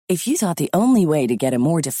If you thought the only way to get a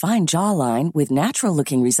more defined jawline with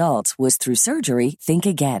natural-looking results was through surgery, think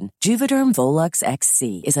again. Juvederm Volux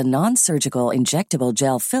XC is a non-surgical injectable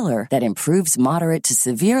gel filler that improves moderate to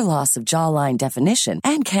severe loss of jawline definition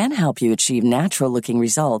and can help you achieve natural-looking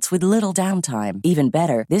results with little downtime. Even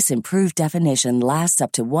better, this improved definition lasts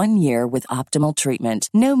up to 1 year with optimal treatment.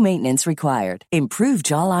 No maintenance required. Improve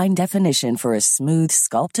jawline definition for a smooth,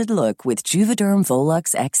 sculpted look with Juvederm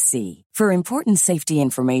Volux XC. For important safety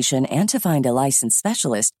information and to find a licensed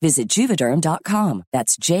specialist, visit Juvederm.com.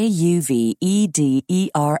 That's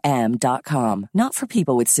JUVEDERM.com. Not for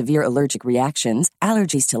people with severe allergic reactions,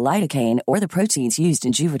 allergies to lidocaine, or the proteins used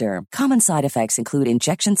in Juvederm. Common side effects include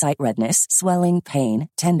injection site redness, swelling, pain,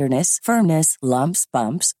 tenderness, firmness, lumps,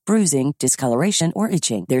 bumps, bruising, discoloration, or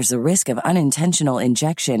itching. There's a risk of unintentional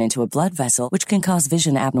injection into a blood vessel, which can cause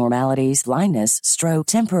vision abnormalities, blindness, stroke,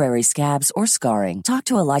 temporary scabs, or scarring. Talk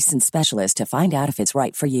to a licensed specialist to find out if it's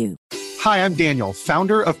right for you. Hi, I'm Daniel,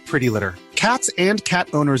 founder of Pretty Litter. Cats and cat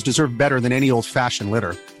owners deserve better than any old-fashioned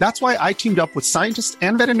litter. That's why I teamed up with scientists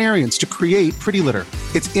and veterinarians to create Pretty Litter.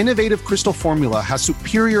 Its innovative crystal formula has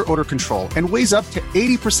superior odor control and weighs up to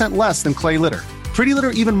 80% less than clay litter. Pretty Litter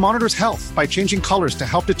even monitors health by changing colors to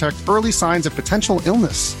help detect early signs of potential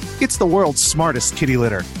illness. It's the world's smartest kitty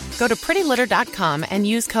litter. Go to prettylitter.com and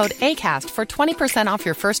use code ACAST for 20% off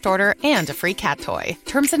your first order and a free cat toy.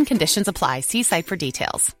 Terms and conditions apply. See site for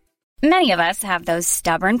details. Many of us have those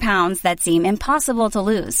stubborn pounds that seem impossible to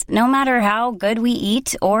lose, no matter how good we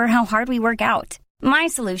eat or how hard we work out. My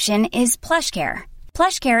solution is PlushCare.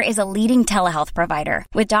 PlushCare is a leading telehealth provider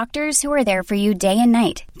with doctors who are there for you day and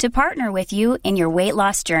night to partner with you in your weight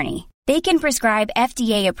loss journey. They can prescribe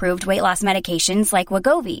FDA-approved weight loss medications like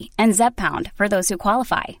Wegovy and Zepbound for those who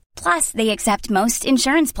qualify. Plus, they accept most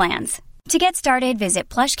insurance plans. To get started, visit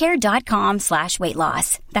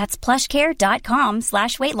plushcare.com/weightloss. That's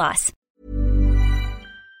plushcare.com/weightloss.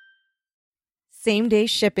 Same Day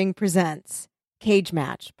Shipping presents Cage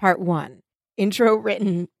Match Part 1. Intro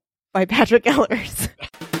written by Patrick Ellers.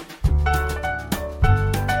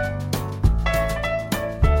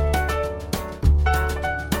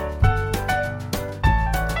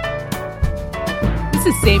 This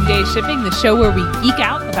is Same Day Shipping, the show where we geek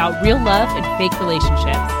out about real love and fake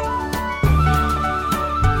relationships.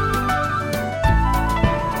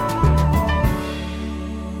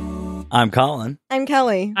 I'm Colin. I'm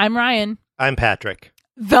Kelly. I'm Ryan. I'm Patrick.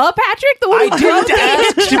 The Patrick? The one I didn't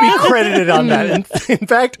ask to be credited on that. In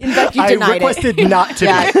fact, you denied I requested not to.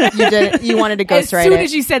 Yeah, you didn't. You wanted to ghostwrite As soon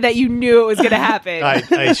as you said that, you knew it was going to happen.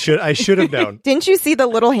 I should have known. Didn't you see the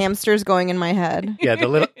little hamsters going in my head? Yeah, the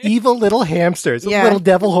little evil little hamsters, Yeah. little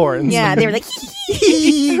devil horns. Yeah, they were like,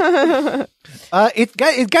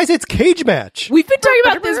 guys, it's Cage Match. We've been talking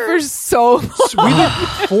about this for so long.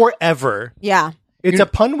 Forever. yeah, It's a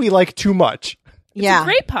pun we like too much It's a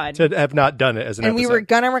great pun. to have not done it as an and episode. we were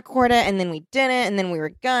gonna record it, and then we didn't, and then we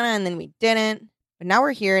were gonna, and then we didn't. But now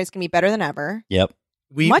we're here. It's gonna be better than ever. Yep.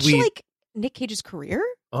 Much like Nick Cage's career.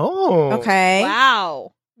 Oh. Okay.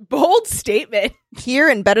 Wow. Bold statement. Here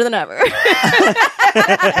and better than ever.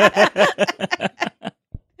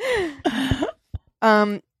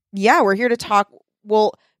 Yeah, we're here to talk.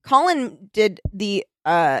 Well, Colin did the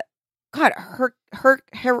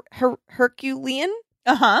Herculean.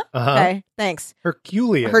 Uh-huh. Okay, thanks.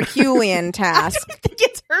 Herculean task. I think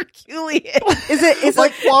it's Herculean. Is it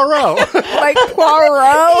like Poirot? Like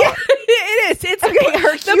Poirot? Yeah, it is. It's Okay,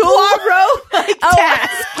 the Poirot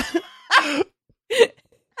task.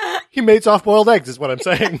 He made soft-boiled eggs, is what I'm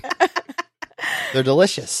saying. They're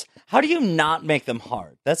delicious. How do you not make them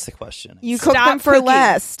hard? That's the question. You cook Stop them for cooking.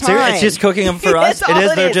 less time. Seriously, it's just cooking them for us? That's It all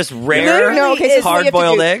is? it They're is. just rare, Literally, No, 'cause this is what you have to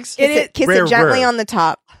hard-boiled do. eggs? Kiss it gently on the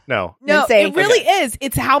top. No. No, say- it really is.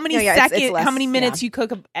 It's how many No, yeah, it's seconds, less, how many minutes yeah. you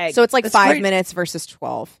cook an egg. So it's like That's 5 great. minutes versus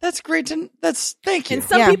 12. That's great. Thank you. And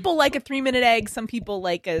some Yeah. people like a 3-minute egg. Some people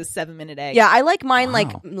like a 7-minute egg. Yeah, I like mine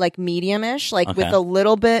Wow. like medium-ish, like with Okay. a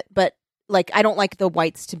little bit, but like I don't like the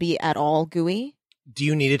whites to be at all gooey. Do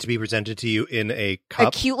you need it to be presented to you in a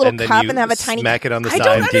cup? cute little then cup you and have a tiny- smack it on the I side?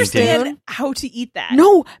 don't Ding, ding. understand how to eat that.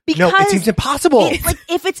 No, because No, it seems impossible. it's like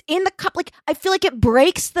if it's in the cup, like I feel like it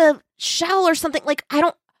breaks the shell or something. Like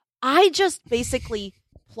I just basically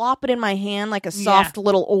plop it in my hand like a soft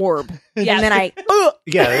little orb, Yeah. and then I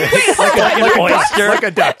Yeah, like an oyster. like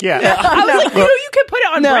a duck. Yeah. I was like, you could put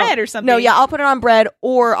it on No. bread or something. No, yeah, I'll put it on bread,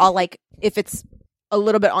 or I'll like if it's a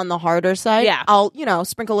little bit on the harder side, Yeah. I'll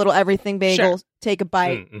sprinkle a little everything bagel, Sure. take a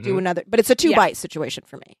bite, Mm-hmm. do another. But it's a 2-bite situation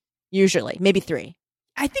for me, usually, maybe 3.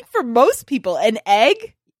 I think for most people, an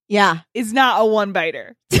egg Yeah, is not a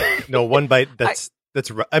 1-biter. No, one bite. That's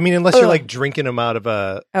I mean, unless you're like drinking them out of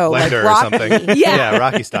a blender or something. Yeah.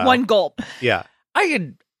 Rocky style. One gulp. Yeah. I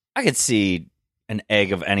could see an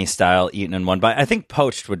egg of any style eaten in one bite. I think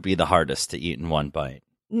poached would be the hardest to eat in one bite.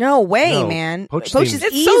 No way, No, man. poached Poached seems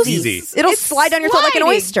is It's so easy. It'll It's slide down your throat like an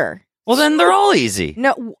sliding. oyster. Well, then they're all easy.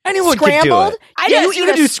 No, Anyone scrambled. could do it. Yes, you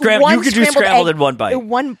could do scrambled. You could do scrambled in one bite. In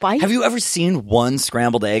one bite. Have you ever seen one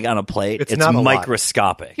scrambled egg on a plate? It's not a lot.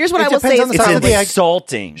 microscopic. Here's what It I will say: depends on the is size of the egg. It's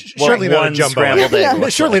insulting. Surely what not a one jumbo. scrambled egg.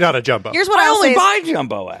 looks Surely like. not a jumbo. here's what I I will only say. buy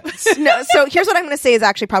jumbo eggs. No, so here's what I'm going to say is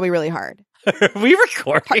actually probably really hard. We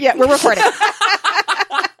recording. Yeah, we're recording.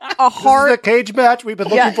 A This is hard a cage match. We've been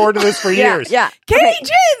looking Yeah. forward to this for years. Yeah, Cages!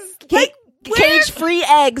 Like, where- cage-free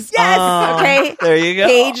eggs. Yes. Okay. There you go.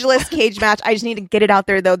 Cageless cage match. I just need to get it out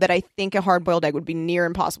there though that I think a hard-boiled egg would be near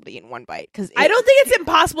impossible to eat in one bite because I don't think it's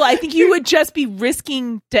impossible. I think you would just be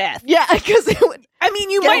risking death. Yeah, because it would. I mean,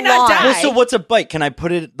 you Get might not lost. die. Well, so what's a bite? Can I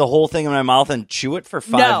put it the whole thing in my mouth and chew it for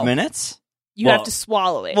 5 No. minutes? You Well- have to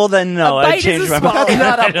swallow it. Well, then no. A I bite is changed a my swallow. mind.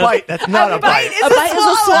 That's not a bite. That's not a bite. is A bite is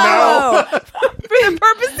a swallow. For the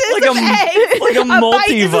purposes Like of eggs. like a bite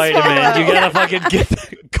is a multivitamin. swallow. You gotta fucking get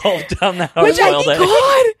the gulp down the Which I hard-boiled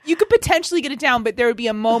think egg. you could potentially get it down, but there would be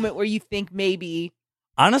a moment where you think maybe.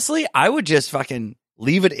 Honestly, I would just fucking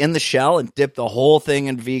leave it in the shell and dip the whole thing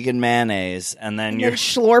in vegan mayonnaise, and then And you're then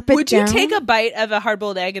slurp it Would down. you take a bite of a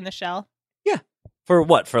hard-boiled egg in the shell? for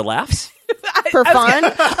what? For laughs? For fun?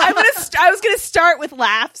 I was gonna start with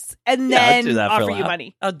laughs and Yeah, I'd then do that for offer you laughs.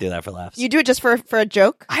 money. I'll do that for laughs. You do it just for a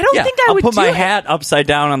joke? I don't yeah, think I I'll would put do my it. hat upside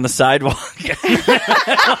down on the sidewalk.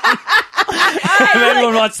 If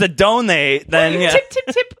anyone wants to donate, then yeah. Tip, tip,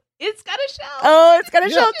 tip. It's got a shell. Oh, it's got a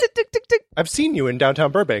Yeah. shell. Tick, tick, tick, tick. I've seen you in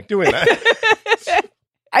downtown Burbank doing that.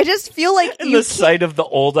 I just feel like In you the sight of the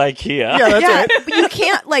old IKEA. Yeah, that's yeah, right. but you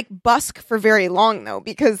can't like busk for very long though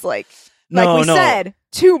because like No, we no. said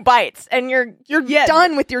 2 bites and you're Yeah.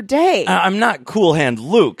 done with your day. I'm not Cool Hand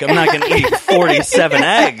Luke. I'm not going to eat 47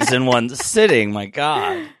 eggs in one sitting. My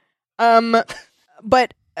God.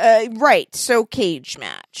 But right, so cage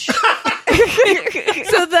match.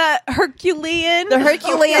 So the Herculean. The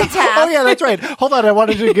Herculean task. Oh yeah, that's right. Hold on, I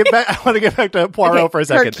want to get back to Poirot Okay, for a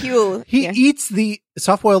second. Hercule. He Yeah. eats the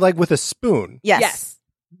soft-boiled egg with a spoon. Yes. Yes.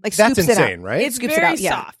 Like That's scoops it out. insane, right? It's Scoops it very out,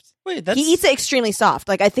 yeah. soft. Wait, that's... He eats it extremely soft.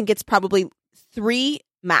 Like I think it's probably 3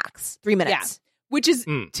 max, 3 minutes. Yeah. Which is,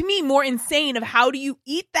 Mm. to me, more insane of how do you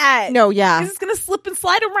eat that? No, yeah. Because it's going to slip and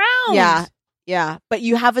slide around. Yeah. Yeah. But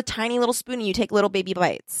you have a tiny little spoon and you take little baby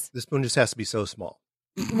bites. The spoon just has to be so small.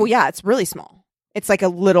 Well, yeah, it's really small. It's like a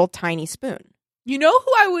little tiny spoon. You know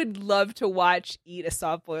who I would love to watch eat a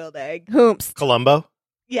soft-boiled egg? Hoops. Columbo.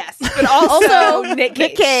 Yes. But also Nick Cage.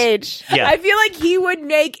 Nick Cage. Yeah. I feel like he would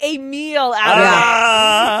make a meal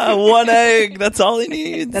out of it. One egg. That's all he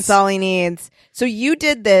needs. That's all he needs. So you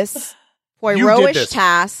did this You did Poirot-ish this.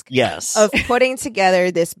 task Yes. of putting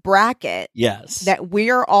together this bracket yes. that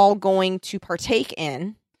we're all going to partake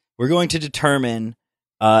in. We're going to determine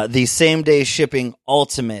the same-day shipping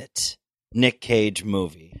ultimate Nick Cage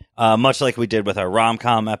movie, much like we did with our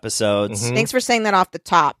rom-com episodes. Mhm. Thanks for saying that off the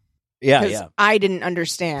top. Yeah, Because yeah. I didn't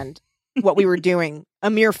understand what we were doing a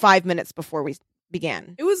mere 5 minutes before we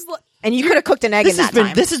began. It was And you could have cooked an egg This in has that been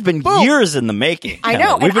time. this has been Boom. years in the making. I Kelly.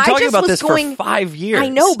 know, We've and been I talking just about was this going- for 5 years. I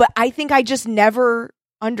know, but I think I just never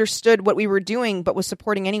understood what we were doing, but was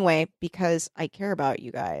supporting anyway because I care about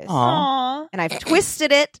you guys. Aw. Aw. And I've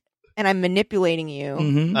twisted it and I'm manipulating you.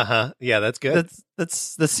 Mhm. Uh-huh. Yeah, that's good. That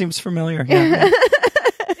seems familiar. Yeah.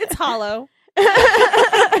 It's hollow.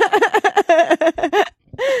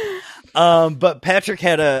 But Patrick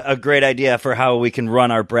had a great idea for how we can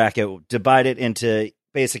run our bracket, divide it into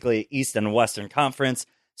basically East and Western Conference.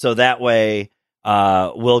 So that way,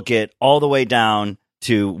 we'll get all the way down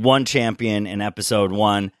to one champion in episode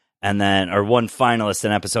 1, and then, or one finalist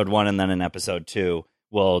in episode 1, and then in episode 2,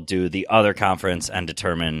 we'll do the other conference and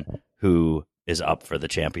determine who is up for the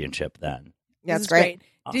championship then. Yeah, This that's is great.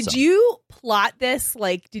 Did Awesome. you plot this?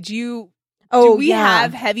 Like, do Oh, we yeah.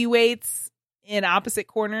 have heavyweights in opposite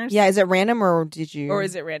corners? Yeah, is it random or did you? Or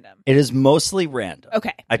is it random? It is mostly random.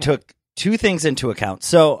 Okay. I took 2 things into account.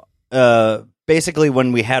 So, basically,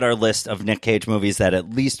 when we had our list of Nick Cage movies that at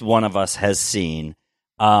least one of us has seen,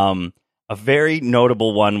 a very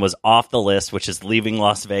notable one was off the list, which is Leaving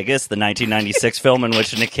Las Vegas, the 1996 film in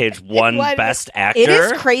which Nick Cage won What? Best Actor. It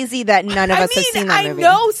is crazy that none of us have seen that I movie.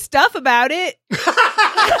 know stuff about it.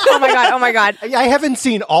 Oh my god! Oh my god! I haven't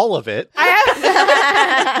seen all of it.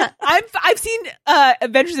 I have. I've seen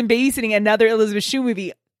Adventures in Babysitting, another Elizabeth Shue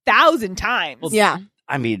movie, 1,000 times. Yeah.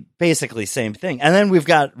 I mean, basically same thing. And then we've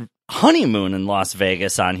got Honeymoon in Las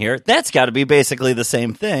Vegas on here. That's got to be basically the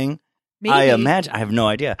same thing. Maybe. I imagine. I have no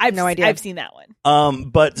idea. I've No idea. I've seen that one.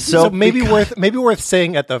 But So maybe because- worth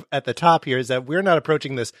saying at the top here is that we're not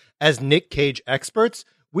approaching this as Nick Cage experts.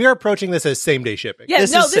 We are approaching this as same day shipping. Yeah,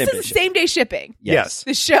 This no, is this same-day is same day shipping. Yes.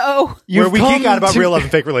 The show Where You've we geek come out about to- real love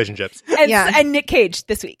and fake relationships. and Nick Cage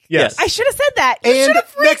this week. Yes. I should have said that. You And should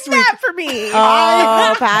have next phrased that week- for me.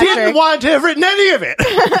 Oh, Patrick. Didn't want to have written any of it.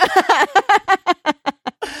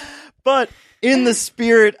 But in the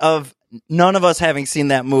spirit of none of us having seen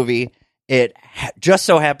that movie, it just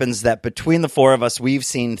so happens that between the four of us, we've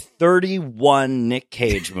seen 31 Nick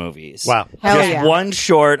Cage movies. Wow. Hell Just yeah. one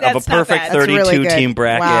short of That's a not perfect bad. That's really 32 good. team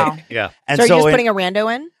bracket. Wow. Yeah. And So are you just in- putting a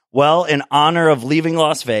rando in? well, in honor of leaving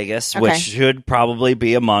Las Vegas, Okay. which should probably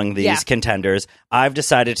be among these Yeah. contenders, I've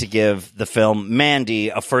decided to give the film Mandy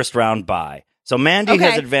a first round bye. So Mandy Okay.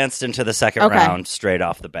 has advanced into the second Okay. round straight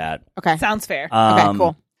off the bat. Okay. Sounds fair. Okay,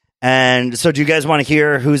 cool. And so do you guys want to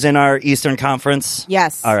hear who's in our Eastern Conference?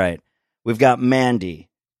 Yes. All right. We've got Mandy,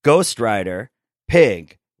 Ghost Rider,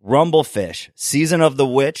 Pig, Rumblefish, Season of the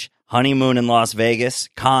Witch, Honeymoon in Las Vegas,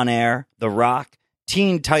 Con Air, The Rock,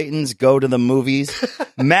 Teen Titans Go to the Movies,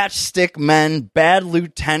 Matchstick Men, Bad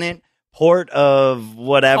Lieutenant, Port of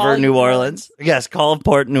whatever, Call of New New Orleans. Yes, Call of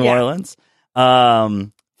Port, New Yeah. Orleans.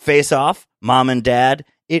 Face Off, Mom and Dad,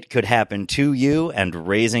 It Could Happen to You, and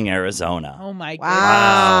Raising Arizona. Oh my Wow. goodness.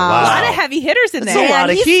 Wow. A lot of heavy hitters in That's there. a lot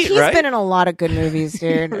of he's heat, right? been in a lot of good movies,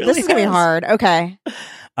 dude. really This is going to be has. hard. Okay.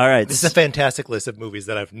 All right. This is a fantastic list of movies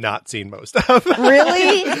that I've not seen most of.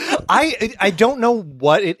 Really? I don't know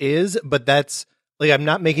what it is, but that's like I'm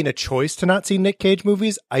not making a choice to not see Nick Cage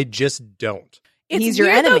movies. I just don't. It's He's your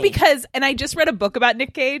weird, though, enemy. because, and I just read a book about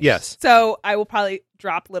Nick Cage. Yes. So I will probably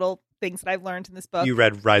drop little things that I've learned in this book. You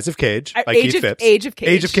read Rise of Cage by Age Keith of- Phipps. Age of Cage.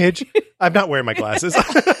 Age of Cage. I'm not wearing my glasses.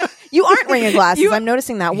 You aren't wearing glasses. You- I'm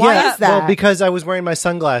noticing that. Why Yeah. is that? Well, because I was wearing my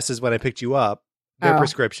sunglasses when I picked you up. Their Oh.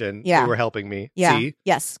 prescription. Yeah. They were helping me. yeah. See?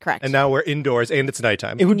 Yes, correct. And now we're indoors and it's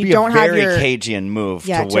nighttime. It would You be don't a have very your- Cajun move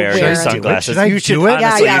Yeah, to to wear wear- your Should I do it? sunglasses. Should I you should do it?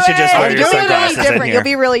 honestly, Yeah, you should just You'll wear be your really sunglasses in different. here. You'll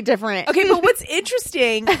be really different. Okay, but what's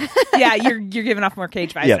interesting, yeah, you're giving off more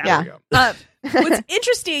Cage vibes Yeah. now. Yeah. There we go. What's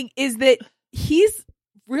interesting is that he's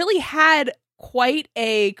really had quite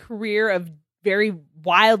a career of very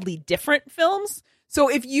wildly different films. So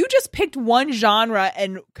if you just picked one genre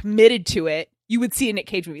and committed to it, you would see a Nick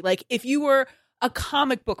Cage movie. Like if you were a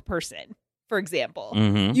comic book person, for example,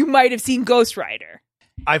 Mhm. you might have seen Ghost Rider.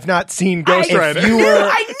 I've not seen Ghost I- Rider. If you were,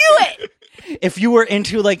 I knew it. if you were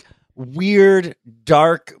into like weird,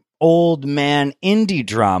 dark, old man indie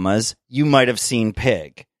dramas, you might have seen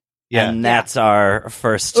Pig. Yeah. And that's our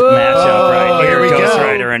first Oh, matchup right here. here we Ghost go.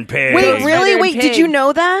 Rider and Pig. Wait, Ghost really? Rider Wait, and did you Pig.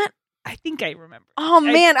 know that? I think I remember. Oh,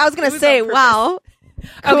 man. I was going it to was say, on purpose. wow.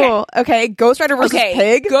 Cool. Okay. Ghost Rider versus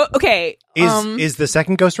Pig? Okay. Is the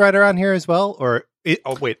second Ghost Rider on here as well? Or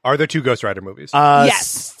oh wait, are there two Ghost Rider movies?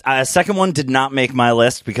 Yes. Second one did not make my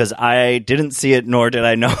list because I didn't see it, nor did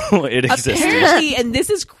I know it existed. Apparently, and this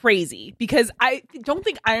is crazy because I don't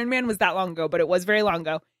think Iron Man was that long ago, but it was very long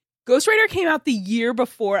ago. Ghost Rider came out the year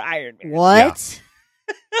before Iron Man. What?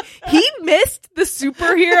 He missed the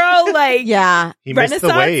superhero like Yeah. He missed the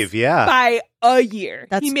Renaissance wave, yeah. by a year.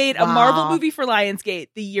 That's- He made a Marvel wow. movie for Lionsgate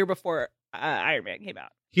the year before Iron Man came out.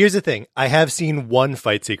 Here's the thing. I have seen one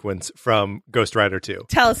fight sequence from Ghost Rider 2.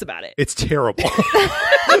 Tell us about it. It's terrible.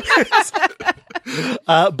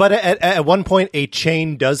 But at one point, a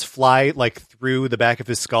chain does fly like through the back of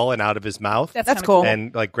his skull and out of his mouth, That's kinda cool.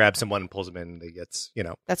 and like grabs someone and pulls him in. And he gets,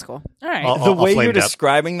 That's cool. All right. I'll- The way flame you're it up.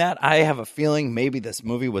 describing that, I have a feeling maybe this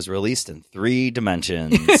movie was released in 3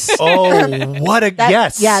 dimensions. Oh, what a That,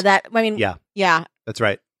 yes! Yeah, that, I mean, Yeah. yeah. That's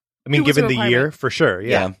right. I mean, It was a given the year, requirement. for sure.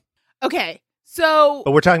 Yeah. Okay. So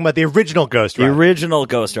But we're talking about the original Ghost The Rider. original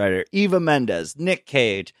Ghost Rider, Eva Mendes, Nick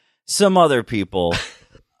Cage, some other people.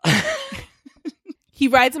 he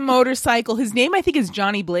rides a motorcycle. His name, I think, is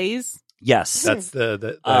Johnny Blaze. Yes. That's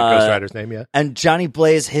the Uh, Ghost Rider's name. Yeah. And Johnny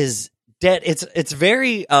Blaze, his dead. It's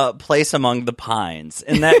very Place Among the Pines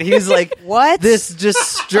in that he's like What? this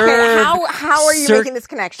disturbed. Okay, how are you making this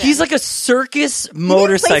connection? He's like a circus You mean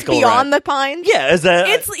motorcycle Place beyond ride. the pines? Yeah, is that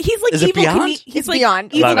He's like is it evil. Beyond? He's It's like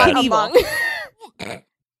beyond. evil My bad. Knievel.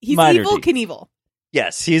 He's Minor evil D. Knievel.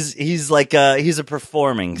 Yes, he's like he's a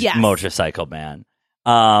performing Yes. motorcycle man.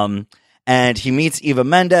 And he meets Eva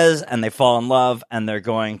Mendes and they fall in love and they're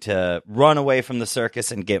going to run away from the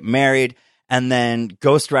circus and get married. And then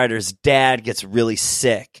Ghost Rider's dad gets really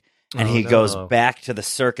sick and Oh, he goes no. back to the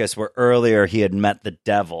circus where earlier he had met the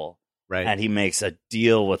devil. Right. And he makes a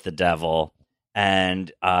deal with the devil.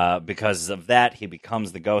 And because of that, he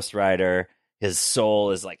becomes the Ghost Rider. His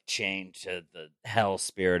soul is like chained to the hell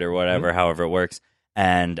spirit or whatever, however it works.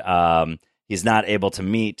 And he's not able to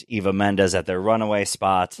meet Eva Mendes at their runaway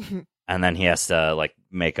spot, and then he has to like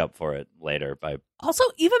make up for it later by. Also,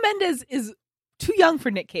 Eva Mendes is too young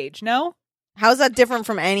for Nick Cage. No, How's that different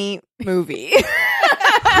from any movie?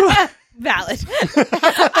 valid.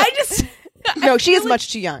 I just No, she is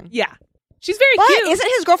much too young. yeah, she's very But cute. isn't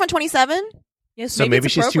his girlfriend 27? Yes, So maybe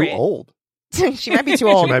it's she's too appropriate. old. She might be too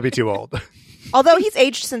old. She might be too old. Although he's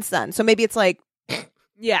aged since then, so maybe it's like,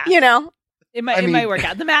 Yeah, you know, it might I mean- work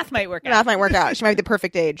out. The math might work math out. might work out. She might be the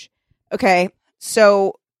perfect age. Okay,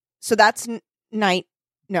 so that's Night.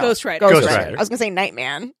 No, Ghost Rider. Ghost Ghost Rider. Rider. I was gonna say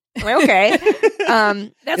Nightman. I'm like, okay.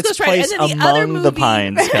 That's It's Ghost Rider. And placed then the other among movie, the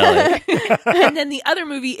pines, Kelly. and then the other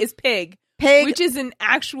movie is Pig, Pig. which is an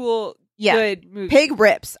actual Yeah. good movie. Pig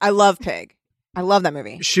rips. I love Pig. I love that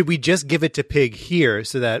movie. Should we just give it to Pig here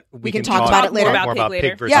so that we can can talk about it later. More about Pig Pig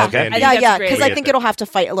later. versus Yeah, Okay. Mandy? I think yeah, that's yeah. great. Because I think it'll have to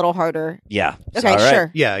fight a little harder. Yeah. Okay, All right.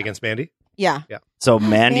 sure. Yeah, against Mandy. Yeah, So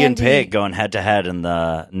Mandy and Mandy. Pig going head to head in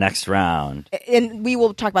the next round. and we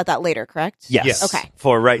will talk about that later. Correct? Yes. Yes. Okay.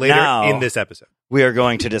 For right Later now, in this episode. we are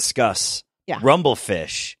going to discuss Yeah.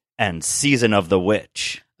 Rumblefish and Season of the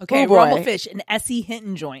Witch. Okay, Oh, boy. Rumblefish, an S.E.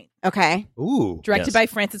 Hinton joint, Okay. Ooh. directed Yes. by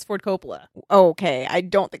Francis Ford Coppola. Okay. I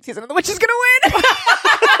don't think Season of the Witch is gonna win.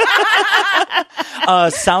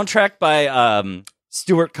 Soundtrack by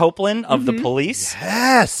Stuart Copeland of Mm-hmm. The Police.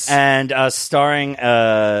 Yes. And starring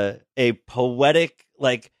a poetic,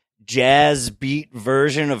 like, jazz beat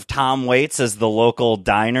version of Tom Waits as the local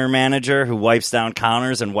diner manager who wipes down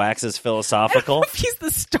counters and waxes philosophical. He's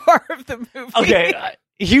the star of the movie. Okay,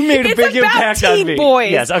 he made a It's big about impact on teen me.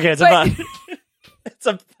 boys, Yes, okay, it's but- about it's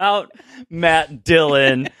about Matt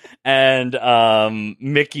Dillon and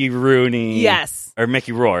Mickey Rooney. Yes, Or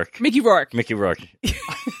Mickey Rourke. Mickey Rourke. Mickey Rourke.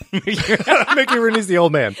 Mickey Rooney's the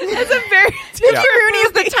old man. That's a very Mickey Rooney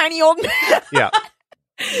is the tiny old man. Yeah.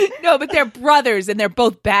 no, but they're brothers and they're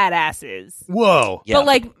both badasses. Whoa. Yeah. But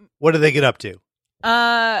like, What do they get up to?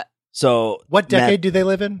 So What decade do they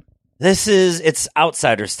live in? it's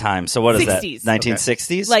Outsiders time. So what is 60s. that?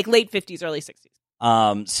 1960s? like late 50s, early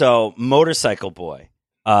 60s. So Motorcycle Boy,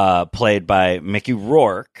 played by Mickey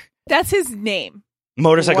Rourke. That's his name.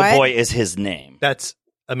 Motorcycle What? Boy is his name. That's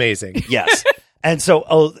amazing. Yes. And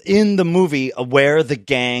so in the movie where the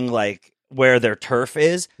gang, like where their turf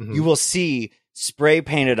is, Mhm. you will see spray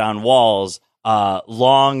painted on walls,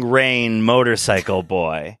 Long Rain Motorcycle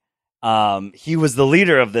Boy. He was the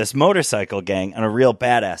leader of this motorcycle gang and a real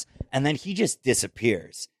badass. And then he just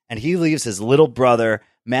disappears. And he leaves his little brother,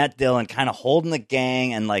 Matt Dillon, kind of holding the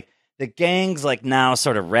gang. And like the gang's like now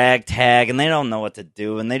sort of ragtag and they don't know what to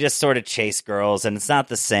do. And they just sort of chase girls and it's not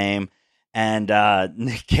the same. And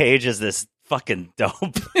Nick Cage is this fucking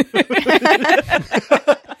dope.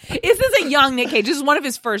 Is this a young Nick Cage? This is one of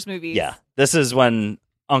his first movies. Yeah. This is when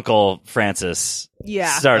Uncle Francis Yeah.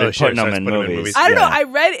 started Oh, sure, putting them starts in putting 'em in movies. movies. I don't know. Yeah. I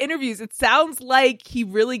read interviews. It sounds like he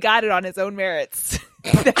really got it on his own merits.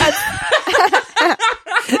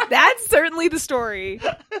 That's certainly the story.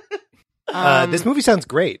 This movie sounds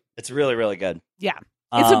great. It's really, really good. Yeah.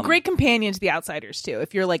 It's a Um, great companion to The Outsiders, too,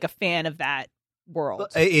 if you're like a fan of that world.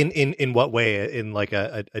 In what way? In like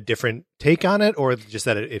a different take on it, or just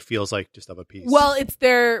that it feels like just of a piece? Well,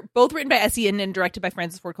 they're both written by S.E. Hinton and directed by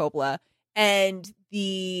Francis Ford Coppola, and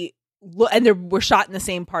they were shot in the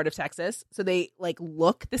same part of Texas, so they like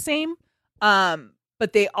look the same.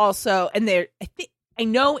 But they also I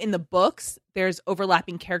know in the books there's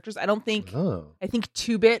overlapping characters. I don't think Oh. I think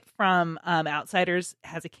Two Bit from Outsiders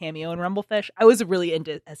has a cameo in Rumblefish. I was really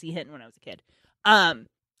into S.E. Hinton when I was a kid,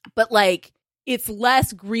 but like it's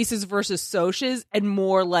less Greases versus Socs and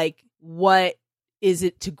more like what is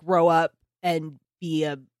it to grow up and be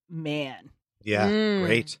a man. Yeah, Mm.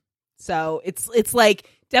 great. So it's like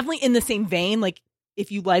definitely in the same vein. Like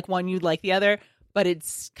if you like one, you'd like the other, but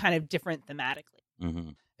it's kind of different thematically.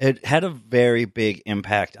 Mhm. It had a very big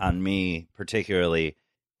impact on me, particularly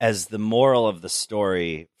as the moral of the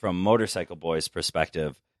story from Motorcycle Boy's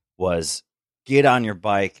perspective was get on your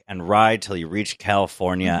bike and ride till you reach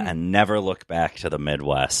California Mhm. and never look back to the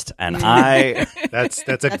Midwest. And it That's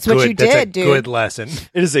a That's good, what you that's a did, dude. good lesson.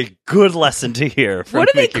 is a good lesson to hear. From What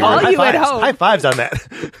do they Mickey call Rourke. you at fives. home? High fives on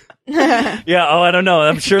that. Yeah, I don't know.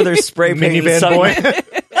 I'm sure there's spray painting Minivan somewhere. boy.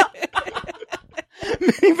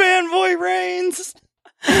 Minivan boy reigns.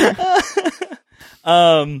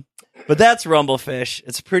 But that's Rumblefish.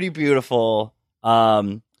 It's pretty beautiful.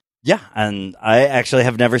 Yeah, and I actually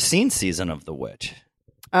have never seen Season of the Witch.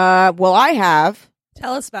 Well, I have.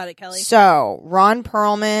 Tell us about it, Kelly. So Ron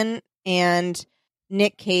Perlman and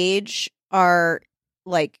Nick Cage are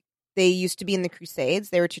like they used to be in the Crusades.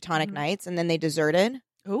 They were Teutonic Mhm. Knights, and then they deserted.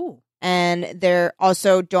 Ooh. and they're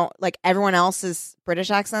also don't like everyone else is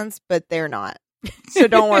British accents, but they're not. So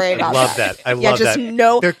don't worry about I love that. I love just that.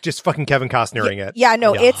 know They're just fucking Kevin Costnering it. Yeah,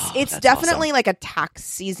 no, Yeah. it's that's definitely like a tax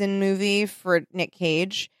season movie for Nick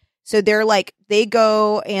Cage. So they're like they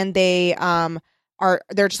go and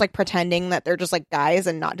they're just like pretending that they're just like guys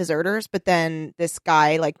and not deserters, but then this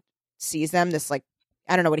guy like sees them, this like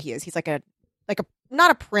I don't know what he is. He's like a not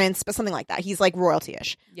a prince, but something like that. He's like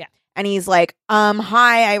royalty-ish. Yeah. And he's like,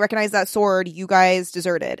 hi, I recognize that sword. You guys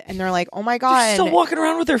deserted. And they're like, oh my God. They're still walking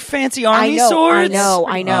around with their fancy I army know, swords.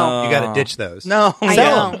 I know. You got to ditch those. No, I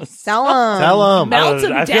Sell know. 'em. Sell them. Tell them. Melt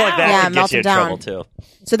 'em I feel like that down. could Yeah, melt get you 'em in down. trouble too.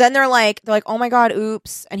 So then they're like, oh my God,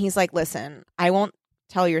 oops. And he's like, listen, I won't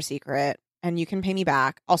tell your secret and you can pay me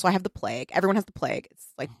back. Also, I have the plague. Everyone has the plague. It's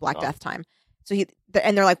like Black Death time. So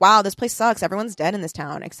they're like, wow, this place sucks. Everyone's dead in this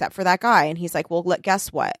town except for that guy. And he's like, well,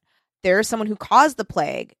 guess what? There's someone who caused the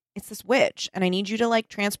plague. It's this witch. And I need you to like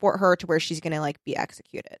transport her to where she's going to like be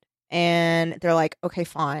executed. And they're like, okay,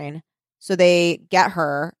 fine. So they get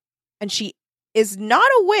her and she is not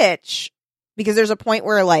a witch because there's a point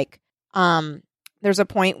where I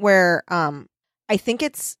think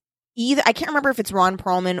it's either, I can't remember if it's Ron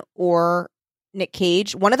Perlman or Nick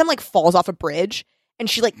Cage. One of them like falls off a bridge and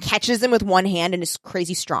she like catches him with one hand and is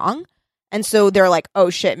crazy strong. And so they're like, oh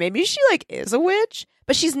shit, maybe she like is a witch,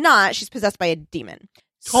 but she's not. She's possessed by a demon.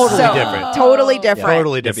 Totally So- different. Totally Yeah, different.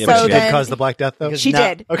 totally different. So But she did then- cause the Black Death, though? Because She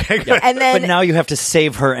now- did. Okay, good. Yeah. And then But now you have to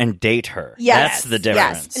save her and date her. Yes, That's the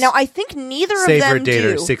difference. Yes. Now I think neither Save of her them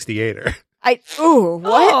dater, do. 68er. What?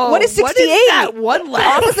 Oh, What is 68? what is that one The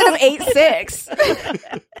letter? opposite of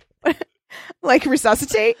 8'6". Like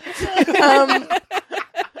resuscitate.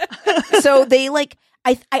 So they like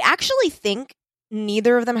I actually think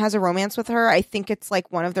neither of them has a romance with her. I think it's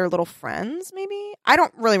like one of their little friends, maybe. I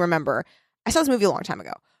don't really remember. I saw this movie a long time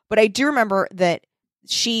ago, but I do remember that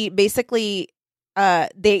she basically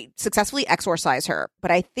they successfully exorcise her,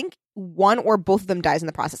 but I think one or both of them dies in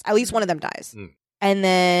the process. At least one of them dies. Mm. And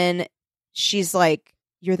then she's like,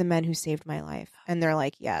 "You're the men who saved my life." And they're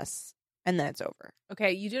like, "Yes." And then it's over.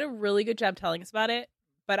 Okay, you did a really good job telling us about it,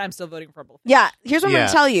 but I'm still voting for both. Yeah, here's what I'm Yeah. going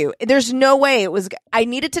to tell you. There's no way it was. I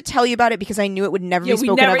needed to tell you about it because I knew it would never Yeah, be we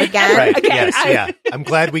spoken never- of again. Right. Okay, Yes. Yeah. I'm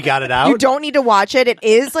glad we got it out. You don't need to watch it. It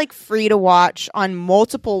is like free to watch on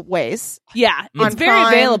multiple ways Yeah, On it's very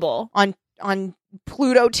Prime, available. on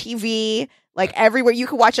Pluto TV, like everywhere. You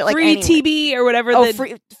could watch it like Free anywhere. TB or whatever Oh, the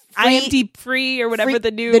free, IMDb free or whatever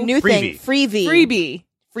the new thing, Freebie. freebie.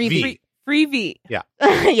 freebie. Freebie. Yeah.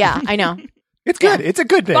 Yeah, I know. It's good. It's a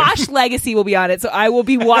good name. Bosch Legacy will be on it, so I will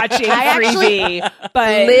be watching I actually- Freebie.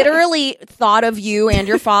 But Literally thought of you and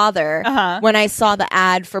your father Uh-huh. when I saw the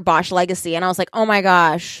ad for Bosch Legacy, and I was like, "Oh my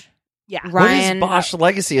gosh, yeah, Ryan!" What is Bosch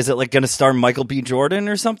Legacy? Is it like going to star Michael B. Jordan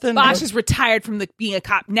or something? Bosch is retired from being a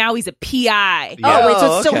cop. Now he's a PI. Oh, wait, so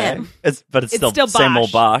it's still okay. him. But it's It's still still same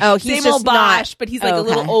old Bosch. Oh, he's Same just old Bosch, not. but he's like a Okay.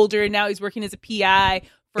 little older, and now he's working as a PI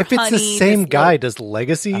for If it's Honey, the same this guy, little- does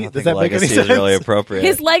Legacy? I don't Does think that make any Legacy sense? is really appropriate.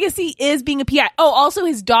 His legacy is being a PI. Oh, also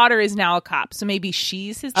his daughter is now a cop, so maybe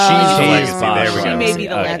she's his. Oh. She's the She's Legacy. Bosch There we go. She may be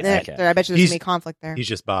the Okay, Yeah, Legacy. there- I bet you there's He's- gonna be conflict there. He's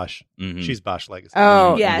just Bosch. Mhm. She's Bosch Legacy.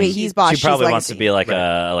 Oh, Yeah, wait, she- he's Bosch. She probably she's wants to be Legacy.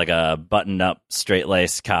 like a buttoned up, straight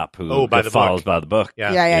laced cop who Oh, by the follows book. by the book.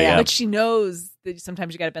 Yeah. Yeah. But she knows that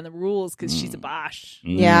sometimes you got to bend the rules because she's a Bosch.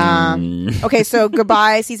 Yeah. Mm. Okay, so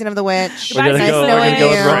goodbye, Season of the Witch. We're gonna Nice go. We're knowing gonna go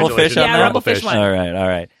with you. Rumblefish on Yeah, that. Rumblefish one. All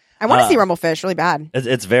right. I want to Uh, see Rumblefish really bad.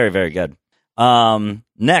 It's very, very good.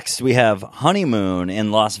 Next, we have Honeymoon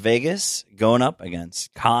in Las Vegas going up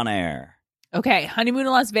against Con Air. Okay, Honeymoon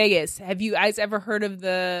in Las Vegas. Have you guys ever heard of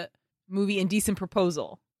the movie Indecent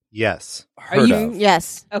Proposal? Yes. Heard you- of.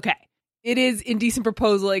 Yes. Okay, it is Indecent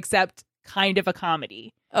Proposal, except kind of a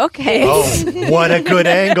comedy. Okay. Oh, what a good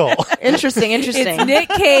angle. Interesting. It's Nick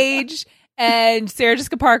Cage and Sarah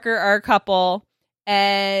Jessica Parker are a couple,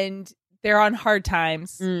 and they're on hard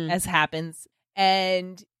times, Mm. as happens.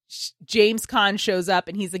 And James Caan shows up,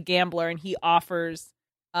 and he's a gambler, and he offers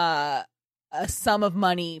a sum of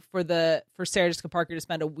money for Sarah Jessica Parker to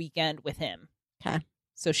spend a weekend with him. Okay.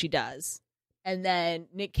 So she does, and then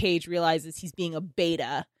Nick Cage realizes he's being a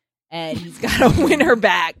beta, and he's got to win her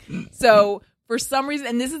back. So for some reason,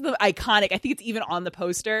 and this is the iconic, I think it's even on the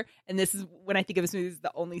poster, and this is when I think of this movie, this is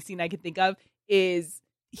the only scene I can think of, is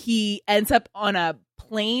he ends up on a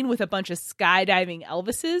plane with a bunch of skydiving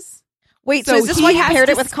Elvises. Wait, so So is this he why you has paired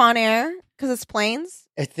to it with Con Air? Because it's planes?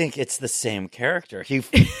 I think it's the same character. He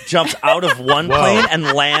jumps out of one Whoa. plane and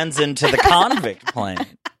lands into the convict plane.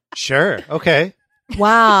 Sure. Okay.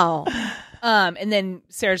 Wow. And then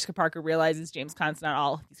Sarah Jessica Parker realizes James Caan's not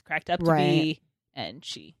all he's cracked up to Right. be.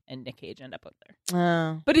 and Nick Cage end up out there.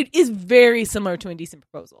 Oh. But it is very similar to Indecent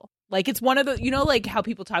Proposal. Like it's one of the, like how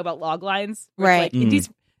people talk about log lines, where it's Right. like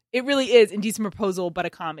it really is Indecent Proposal, but a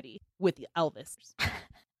comedy with Elvis.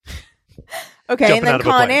 Okay, Jumping and then out of a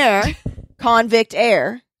Con plane. Air, Convict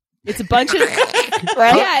Air, It's a bunch of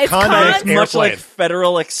right? yeah, it's Convict cons. Air. Much like Airplane.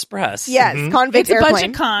 Federal Express. Yes, Mhm. Convict It's a Airplane. bunch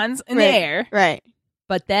of cons in right. the air, Right.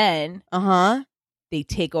 but then Uh-huh. they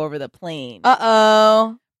take over the plane.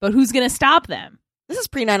 Uh-oh. But who's going to stop them? This is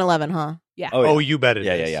pre-9/11, huh? Yeah. Oh, you bet it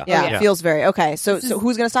Yeah, is. yeah. Yeah, yeah. it feels very... Okay, so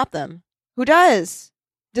who's going to stop them? Who does?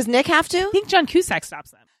 Does Nick have to? I think John Cusack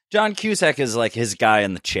stops them. John Cusack is like his guy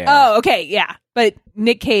in the chair. Oh, okay, yeah. But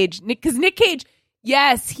Nick Cage,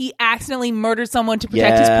 yes, he accidentally murdered someone to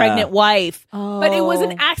protect his Yeah. pregnant wife. Oh. But it was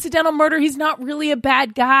an accidental murder. He's not really a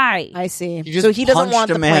bad guy. I see. He just So he doesn't punched want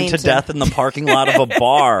a the man plane to death in the parking lot of a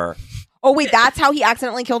bar. Oh, wait, that's how he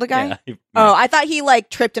accidentally killed a guy? Yeah, he- Oh, I thought he,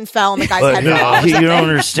 tripped and fell and the guy's But head no, fell off or you something. don't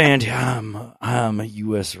understand. I'm a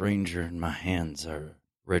U.S. Ranger, and my hands are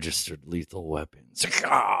registered lethal weapons.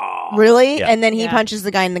 Really? Yeah. And then he Yeah. punches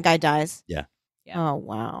the guy and the guy dies? Yeah. Oh,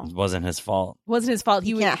 wow. It wasn't his fault. It wasn't his fault.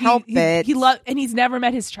 He can't help it. He loved, and he's never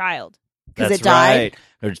met his child. Because That's it died? right.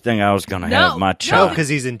 There's a thing I was going to No, have my no. Oh, child. because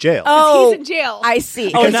he's in jail. Oh, He's in jail. I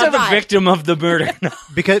see. Oh, He not the survived. victim of the murder. No.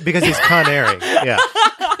 Because he's Con Airing. Yeah.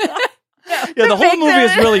 Yeah, the whole movie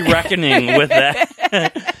is really reckoning with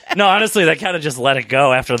that. No, honestly, they kind of just let it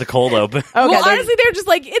go after the cold open. Okay, well, they're- honestly, they're just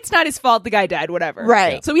like, it's not his fault. The guy died, whatever.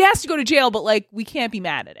 Right. So he has to go to jail, but we can't be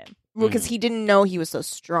mad at him. Because he didn't know he was so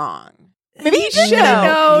strong. Maybe he should should have have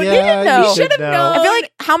known. Yeah, he didn't know. you He should have know. known. I feel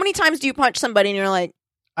like, how many times do you punch somebody and you're like,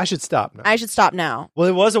 I should stop now. I should stop now? Well,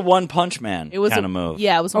 it was a one punch man It was kind of move.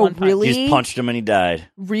 Yeah, it was Oh, one punch. really? He just punched him and he died.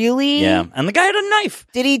 Really? Yeah. And the guy had a knife.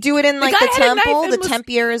 Did he do it in The the guy had a knife temple, and the was-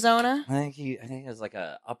 Tempe, Arizona? I think it was like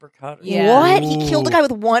a uppercut. Or Yeah. What? He killed a guy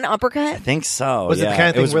with one I uppercut? think so. Was yeah. it the kind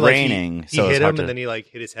of thing it was where raining? he so hit it's him hard and to- then he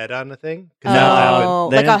hit his head on the thing? 'Cause Oh. that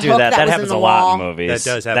happened. They like a didn't do hook that. that That was happens in a the lot wall. in movies. That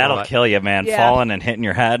does happen a That'll lot. kill you, man. Yeah. Falling and hitting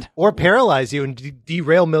your head. Or paralyze you and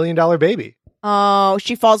derail $1 Million Baby. Oh,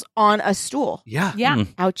 she falls on a stool. Yeah. Yeah.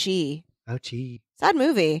 Mm. Ouchie. Ouchie. Sad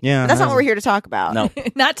movie. Yeah, But that's not it what we're here to talk about. No,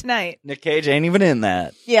 Not tonight. Nick Cage ain't even in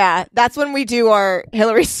that. Yeah, that's when we do our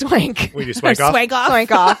Hillary Swank. We do swank off. Swank off.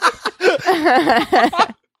 Swank off.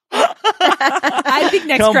 I think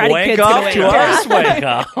next Come Karate wank Kid's gonna off win. to our swank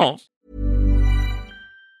off.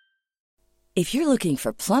 If you're looking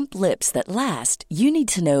for plump lips that last, you need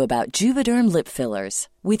to know about Juvederm lip fillers.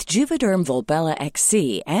 With Juvederm Volbella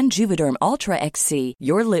XC and Juvederm Ultra XC,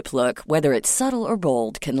 your lip look, whether it's subtle or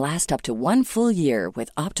bold, can last up to 1 full year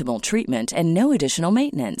with optimal treatment and no additional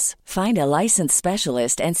maintenance. Find a licensed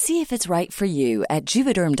specialist and see if it's right for you at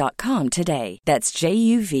Juvederm.com today. That's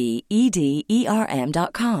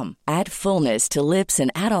JUVEDERM.com. Add fullness to lips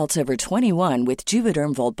in adults over 21 with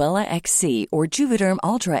Juvederm Volbella XC or Juvederm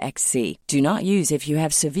Ultra XC. Do not use if you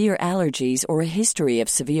have severe allergies or a history of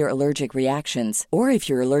severe allergic reactions, or if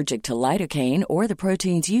you're allergic to lidocaine or the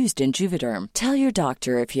proteins used in Juvederm. Tell your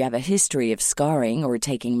doctor if you have a history of scarring or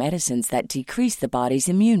taking medicines that decrease the body's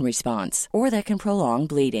immune response or that can prolong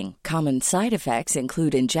bleeding. Common side effects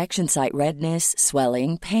include injection site redness,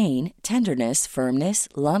 swelling, pain, tenderness, firmness,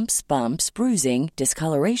 lumps, bumps, bruising,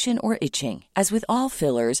 discoloration, or itching. As with all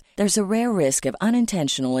fillers, there's a rare risk of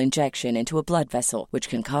unintentional injection into a blood vessel, which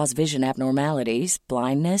can cause vision abnormalities,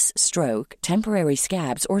 blindness, stroke, temporary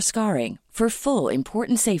scabs, or scarring. For full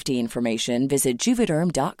important safety information, visit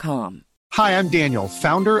Juvederm.com. Hi, I'm Daniel,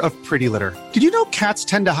 founder of Pretty Litter. Did you know cats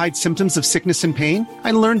tend to hide symptoms of sickness and pain?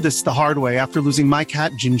 I learned this the hard way after losing my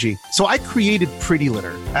cat, Gingy. So I created Pretty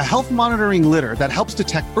Litter, a health monitoring litter that helps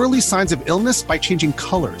detect early signs of illness by changing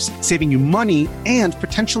colors, saving you money and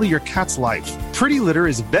potentially your cat's life. Pretty Litter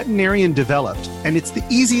is veterinarian developed, and it's the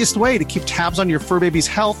easiest way to keep tabs on your fur baby's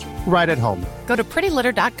health right at home. Go to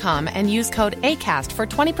prettylitter.com and use code ACAST for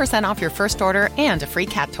 20% off your first order and a free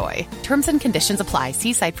cat toy. Terms and conditions apply.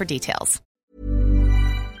 See site for details.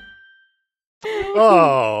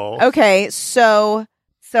 Oh. Okay, so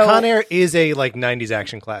Con Air is a 90s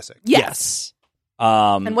action classic. Yes.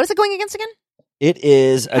 and what is it going against again? It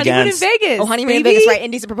is Honeymoon in against. Vegas. Oh, Honeymoon in baby. Vegas, right?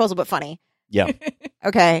 Indecent Proposal, but funny. Yeah.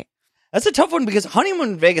 Okay. That's a tough one because Honeymoon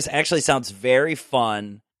in Vegas actually sounds very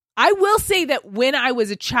fun. I will say that when I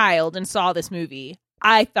was a child and saw this movie,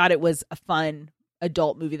 I thought it was a fun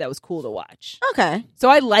adult movie that was cool to watch. Okay. So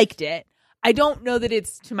I liked it. I don't know that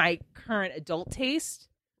it's to my current adult taste.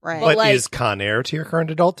 Right. But like- is Con Air to your current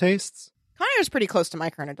adult tastes? Con Air is pretty close to my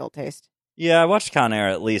current adult taste. Yeah, I watched Con Air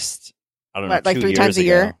at least, I don't know, What, like 2 3 years times a ago.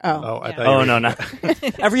 year? I Yeah. thought you Oh, were- no, no.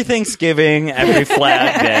 Every Thanksgiving, every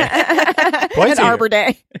Flag Day. Twice and a year. Arbor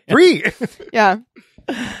Day. 3. Yeah.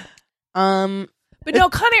 But no,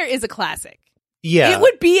 Con Air is a classic. Yeah. It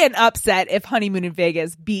would be an upset if Honeymoon in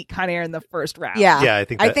Vegas beat Con Air in the first round. Yeah. Yeah, I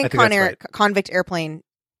think Con that's Air, right. Convict Airplane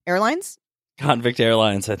Airlines. Convict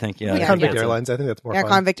Airlines, I think. Yeah, Convict that's it. Airlines. I think that's more Yeah, fun.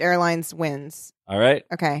 Convict Airlines wins. All right.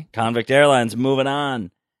 Okay. Convict Airlines, moving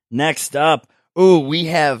on. Next up, we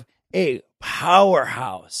have a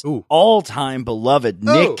powerhouse, all-time beloved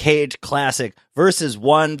Nick Cage classic versus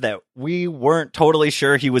one that we weren't totally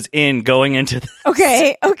sure he was in going into this.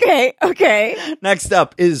 Okay. Next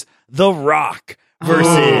up is The Rock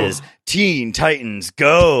versus Teen Titans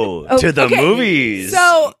Go to the movies.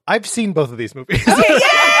 So, I've seen both of these movies.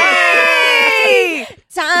 yay!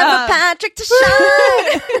 Time for Patrick to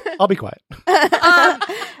shine. I'll be quiet.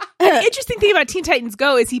 An interesting thing about Teen Titans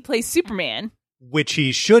Go is he plays Superman. Which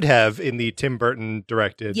he should have in the Tim Burton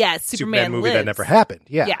directed Superman movie Lives. that never happened.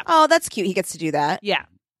 Yeah. Yeah. Oh, that's cute. He gets to do that. Yeah.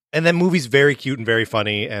 And that movie's very cute and very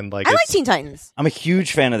funny. And like, I like Teen Titans. I'm a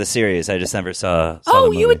huge fan of the series. I just never saw the Oh,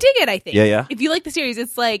 movie. you would dig it, I think. Yeah. If you like the series,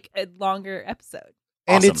 it's like a longer episode.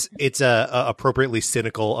 And Awesome. it's appropriately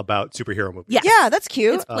cynical about superhero movies. Yes. Yeah, that's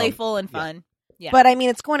cute. It's playful and fun. Yeah. But I mean,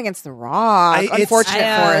 it's going against The Rock. It's- Unfortunate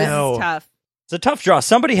I for know, us. No. this is tough. It's a tough draw.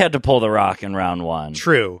 Somebody had to pull The Rock in round one.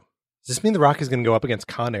 True. Does this mean The Rock is going to go up against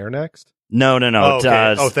Con Air next? No. Oh, It okay.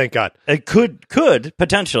 does. Oh, thank God. It could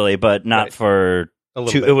potentially, but not Right. for A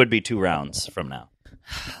little two. bit. It would be 2 rounds from now.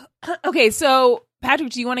 Okay, so Patrick,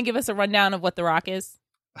 do you want to give us a rundown of what The Rock is?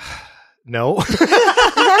 No.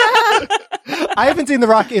 I haven't seen The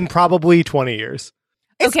Rock in probably 20 years.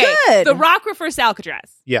 It's okay, good. The Rock refers to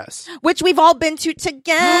Alcatraz. Yes. Which we've all been to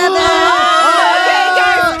together.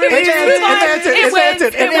 Oh, okay, guys, Advance it, advance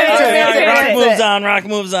it, advance it. Rock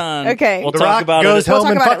moves on. Okay. We'll The talk Rock about goes it. We'll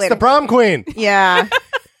home and talk about it fucks later. the prom queen. Yeah.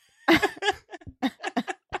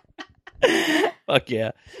 Fuck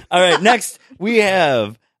yeah. All right, next we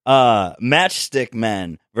have Matchstick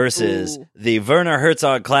Men versus the Werner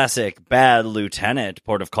Herzog classic Bad Lieutenant,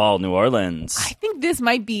 Port of Call, New Orleans. I think this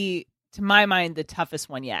might be, to my mind, the toughest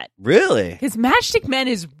one yet. Really? Because Matchstick Men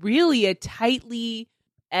is really a tightly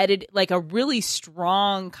edited, like a really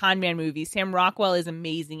strong con man movie. Sam Rockwell is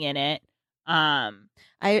amazing in it.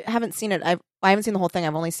 I haven't seen it. I haven't seen the whole thing.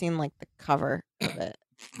 I've only seen like the cover of it.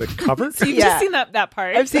 The cover? So you've Yeah. just seen that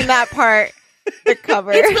part. I've seen that part. The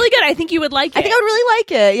cover. It's really good. I think you would like it. I think I would really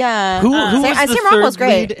like it. Yeah. Who Sam- was the Sam Rockwell's third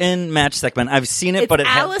great. lead in Matchstick Men? I've seen it, It's but it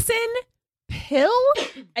had... Allison Pill,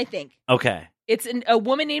 I think. Okay. It's a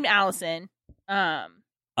woman named Allison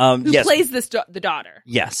who Yes. plays the daughter.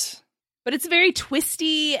 Yes. But it's very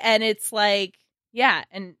twisty, and it's like, yeah,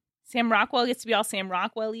 and Sam Rockwell gets to be all Sam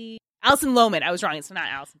Rockwell-y. Allison Lohman. I was wrong. It's not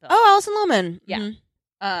Allison Pill. Oh, Alison Lohman. Yeah.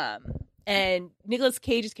 Mhm. And Nicolas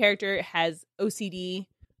Cage's character has OCD,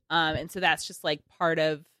 and so that's just like part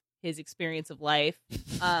of his experience of life.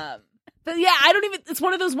 But yeah, I don't even. It's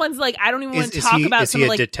one of those ones like I don't even want to talk about. Is he a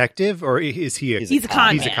like, detective or is he a... He's a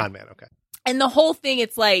con He's a man. con man, okay. and the whole thing,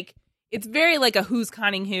 it's like it's very like a who's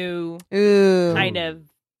conning who Ooh. kind of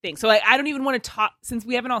thing. So I don't even want to talk since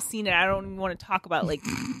we haven't all seen it. I don't even want to talk about like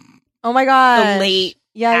Oh my god. the late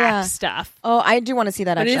act stuff. Oh, I do want to see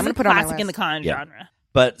that. But Actually, it I'm is gonna a put it on my classic list. in the con Yeah. genre.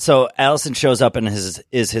 But so Allison shows up and is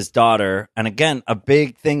his daughter. And again, a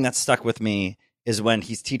big thing that stuck with me is when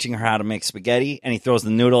he's teaching her how to make spaghetti and he throws the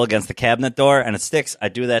noodle against the cabinet door and it sticks. I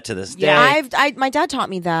do that to this day. Yeah, My dad taught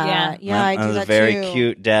me that. Yeah. I That do was that a very too.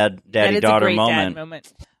 cute That is a daddy-daughter great dad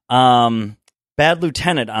moment. moment. Bad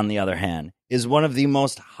Lieutenant, on the other hand, is one of the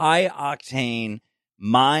most high-octane,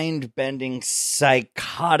 mind-bending,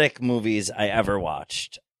 psychotic movies I ever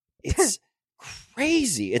watched. It's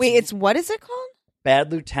crazy. Wait, it's what is it called?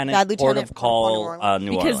 Bad Lieutenant, Bad Port Lieutenant, of Call, Port of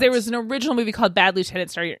New Because Orleans. there was an original movie called Bad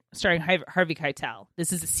Lieutenant starring Harvey Keitel.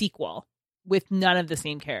 This is a sequel with none of the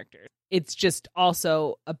same characters. It's just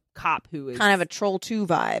also a cop who is Kind of a Troll 2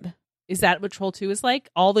 vibe. Is that what Troll 2 is like?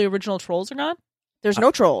 All the original trolls are gone? There's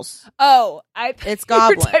no trolls. Oh, It's you were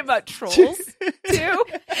goblins. talking about trolls too, and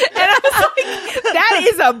I was like, that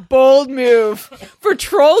is a bold move for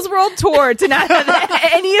Trolls World Tour to not have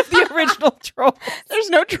any of the original trolls.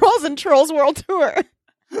 There's no trolls in Trolls World Tour.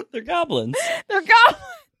 They're goblins. They're goblins.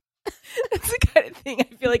 That's the kind of thing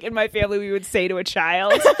I feel like in my family we would say to a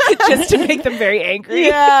child just to make them very angry.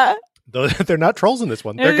 Yeah. Though they're not trolls in this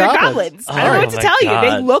one. They're They're goblins. I don't know Oh what to my tell you. They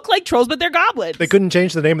God. look like trolls, but they're goblins. They couldn't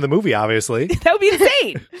change the name of the movie, obviously. That would be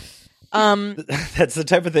insane. That's the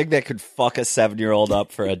type of thing that could fuck a 7-year-old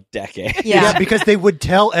up for a decade. Yeah. because they would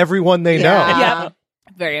tell everyone they know. Yeah. Yeah.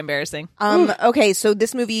 Very embarrassing. Okay, so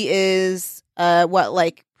this movie is what,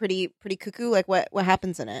 like pretty cuckoo? Like what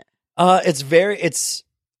happens in it? I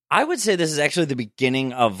would say this is actually the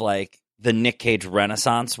beginning of like the Nick Cage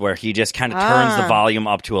renaissance where he just kind of turns the volume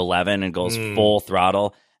up to 11 and goes full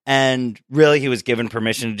throttle. And really, he was given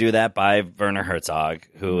permission to do that by Werner Herzog,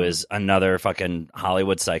 who is another fucking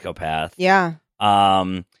Hollywood psychopath. Yeah.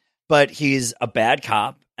 But he's a bad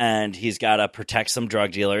cop, and he's got to protect some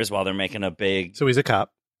drug dealers while they're making a big... So he's a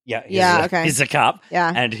cop. Yeah, okay. He's a cop.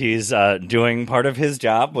 Yeah. And he's doing part of his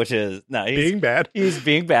job, which is... No, Being bad. He's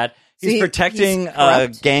being bad. So He's protecting a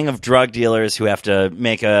gang of drug dealers who have to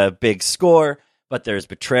make a big score, but there's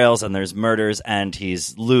betrayals and there's murders, and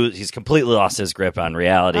he's completely lost his grip on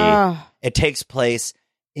reality. It takes place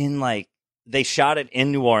in they shot it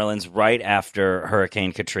in New Orleans right after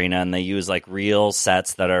Hurricane Katrina, and they use real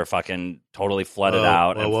sets that are fucking totally flooded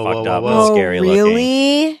out and fucked up and scary looking.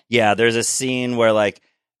 Really? Yeah, there's a scene where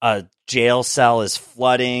a jail cell is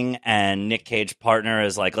flooding, and Nick Cage's partner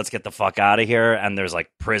is let's get the fuck out of here, and there's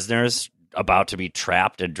prisoners about to be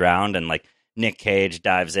trapped and drowned, and Nick Cage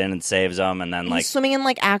dives in and saves them, and then He's swimming in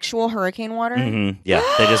actual hurricane water. Yeah,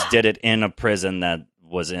 they just did it in a prison that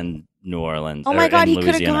was in New Orleans. Oh my god, he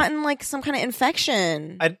Louisiana. could have gotten some kind of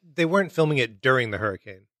infection. They weren't filming it during the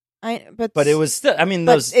hurricane. But it was still. I mean,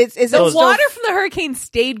 but those. is The water from the hurricane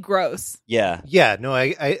stayed gross. Yeah. Yeah. No,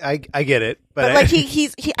 I get it. But I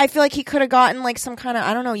feel like he could have gotten some kind of,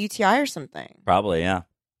 I don't know, UTI or something, Probably, yeah.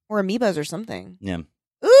 or amoebas or something. Yeah.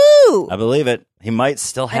 Ooh, I believe it. He might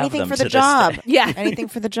still have anything them for to the this job. day. Yeah. Anything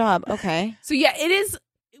for the job. Okay. So yeah, it is.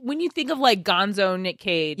 When you think of Gonzo Nick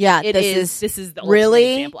Cage, Yeah, this is the really?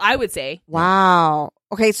 ultimate example. I would say. Wow.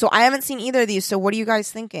 Okay, so I haven't seen either of these. So what are you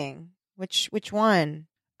guys thinking? Which one?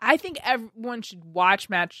 I think everyone should watch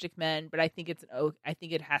Matchstick Men, but I think I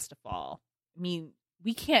think it has to fall. I mean,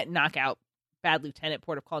 we can't knock out Bad Lieutenant,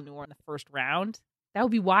 Port of Call, New Orleans in the first round. That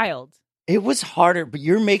would be wild. It was harder, but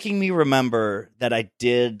you're making me remember that I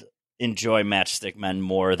did enjoy Matchstick Men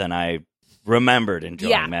more than I remembered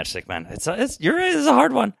enjoying Matchstick Men. You're right, it's a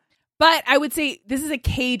hard one. But I would say this is a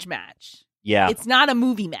cage match. Yeah. It's not a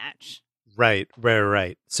movie match. Right.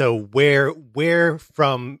 So where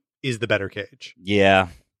from is the better Cage? Yeah.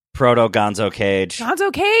 Proto Gonzo Cage.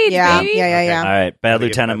 Gonzo Cage, Yeah, baby. yeah. All right. Bad Gotta get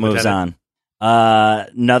Lieutenant Bad moves Lieutenant. on.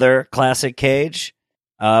 Another classic Cage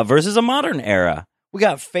versus a modern era. We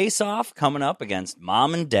got Face Off coming up against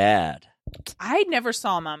Mom and Dad. I never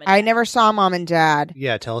saw Mom and Dad. I never saw Mom and Dad.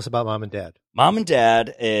 Yeah. Tell us about Mom and Dad. Mom and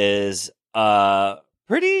Dad is a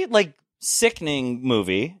pretty sickening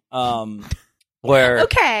movie. Where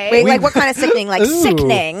Okay. Wait, what kind of sickening?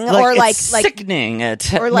 Sickening, or it's sickening, or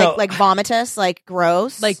no, vomitous,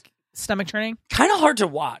 gross, Stomach churning. kind of hard to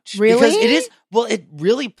watch. Really? Because it is. Well, it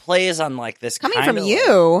really plays on this coming kind from of,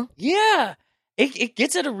 you. Yeah, it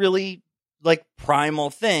gets at a really primal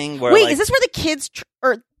thing where Wait, is this where the kids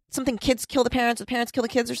or something? Kids kill the parents, or the parents kill the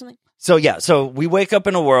kids, or something? So we wake up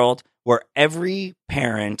in a world where every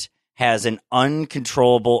parent has an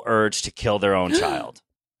uncontrollable urge to kill their own child.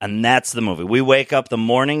 And that's the movie. We wake up the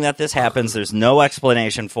morning that this happens. There's no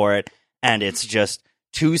explanation for it. And it's just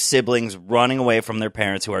two siblings running away from their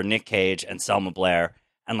parents, who are Nick Cage and Selma Blair,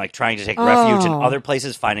 and trying to take refuge in other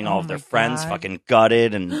places, finding all of their friends fucking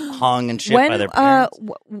gutted and hung and shit by their parents.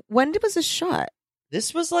 When was this shot?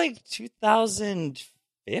 This was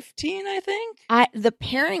 2015, I think. The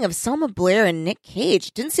pairing of Selma Blair and Nick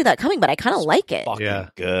Cage, didn't see that coming, but I kind of like it. Fucking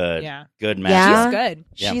good. Yeah. Good match. Yeah? She's good.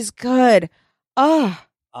 Yeah. She's good. Oh.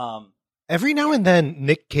 Every now and then,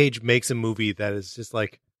 Nick Cage makes a movie that is just I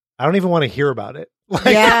don't even want to hear about it.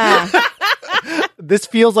 Yeah. This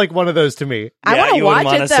feels like one of those to me. I Yeah, want to you wouldn't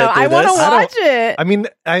watch wanna it, sit though. through I want to this? watch it. I mean,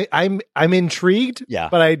 I'm intrigued. Yeah.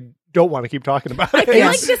 But I don't want to keep talking about I it. feel Yeah.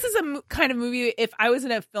 like this is a kind of movie. If I was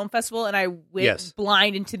in a film festival and I went Yes.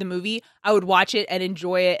 blind into the movie, I would watch it and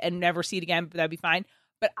enjoy it and never see it again. But that'd be fine.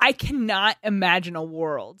 But I cannot imagine a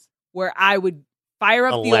world where I would fire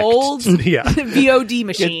up the Elect. old Yeah. VOD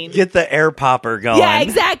machine. Get the air popper going. Yeah,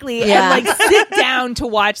 exactly. Yeah. And sit down to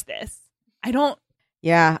watch this. I don't.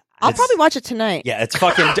 Yeah. I'll It's- probably watch it tonight. Yeah, it's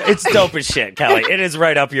it's dope as shit, Kelly. It is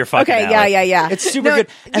right up your fucking Okay, alley. yeah. It's super No, good.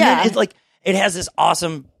 And yeah. then it's it has this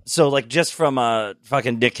awesome, so just from a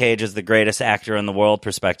fucking Nick Cage is the greatest actor in the world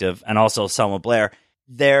perspective, and also Selma Blair,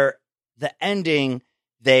 the ending,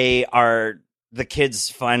 the kids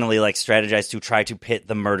finally strategize to try to pit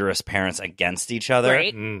the murderous parents against each other.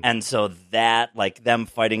 Right. And so that them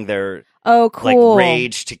fighting their Oh, cool.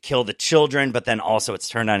 rage to kill the children, but then also it's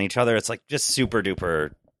turned on each other. It's just super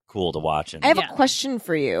duper cool to watch. And I have Yeah. a question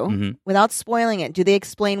for you. Mhm. Without spoiling it, do they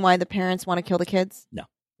explain why the parents want to kill the kids? No.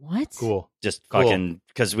 What? Cool. just Cool. fucking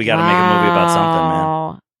because we got to make a movie about something, man.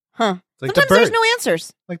 Wow. Huh. It's like Sometimes the there's birds. no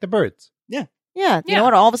answers. Like the birds. Yeah. You Yeah. know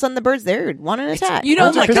what? All of a sudden the birds there want an attack. You know,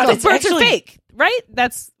 Oh my because God, the it's birds actually- are fake, right?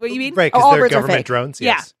 That's what you mean? Right, Oh, because all they're birds are government fake. drones.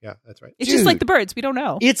 Yeah. Yes. Yeah, that's right. It's just Dude. like the birds. We don't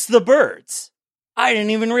know. It's the birds. I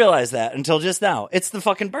didn't even realize that until just now. It's the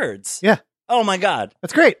fucking birds. Yeah. Oh my God.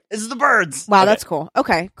 That's great. It's the birds. Wow, Okay. that's cool.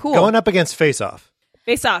 Okay, cool. Going up against Face Off.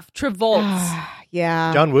 Face Off, Travolta,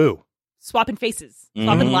 Yeah. John Woo. swapping faces,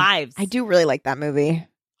 swapping Mhm. lives. I do really like that movie.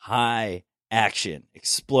 High action,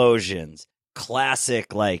 explosions,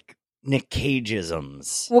 classic like Nick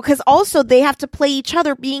Cageisms. Well, because also they have to play each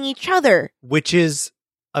other being each other. Which is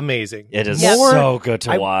amazing. It is More- so good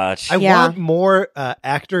to I- watch. I Yeah. want more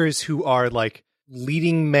actors who are like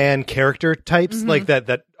leading man character types, Mm-hmm. like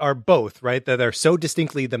that are both, right? That are so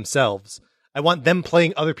distinctly themselves. I want them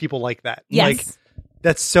playing other people like that. Yes. Like,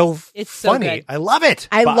 that's so It's so funny. good. I love it.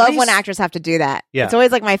 I love Bodies? when actors have to do that. Yeah. It's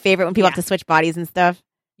always like my favorite when people Yeah. have to switch bodies and stuff.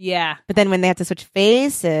 Yeah. But then when they have to switch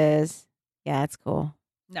faces, yeah, it's cool.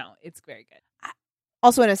 No, it's very good.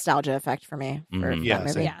 Also a nostalgia effect for me for Mhm. that Yeah,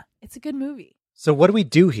 movie. same. Yeah. It's a good movie. So what do we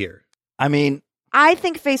do here? I mean, I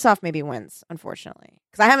think Face Off maybe wins, unfortunately,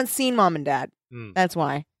 because I haven't seen Mom and Dad. Mm. That's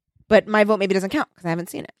why. But my vote maybe doesn't count because I haven't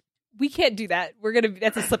seen it. We can't do that.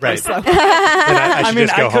 That's a slippery Right. slope. Then I I should mean,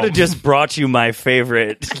 just go I could have home. just brought you my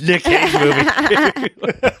favorite Nick Cage movie.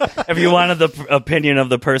 If you wanted the opinion of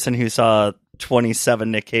the person who saw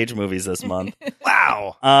 27 Nick Cage movies this month.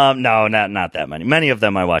 Wow. No, not that many. Many of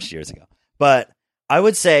them I watched years ago. But I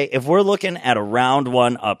would say if we're looking at a round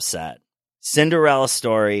one upset, Cinderella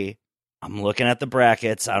Story, I'm looking at the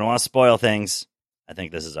brackets. I don't want to spoil things. I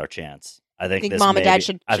think this is our chance. I think Think this Mom and Dad maybe-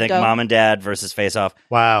 should I think go? Mom and Dad versus Face Off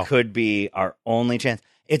Wow. could be our only chance.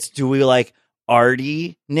 It's do we like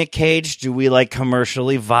arty Nick Cage? Do we like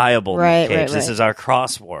commercially viable Right, Nick Cage? right, This right. is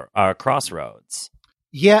our crossroads.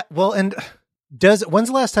 Yeah, well, and when's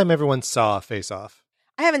the last time everyone saw Face Off?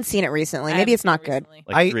 I haven't seen it recently. I Maybe haven't it's not seen it good. recently.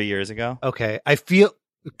 Like I- 3 years ago. Okay. I feel,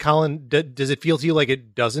 Colin, does it feel to you like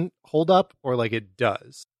it doesn't hold up or like it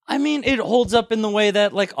does? I mean, it holds up in the way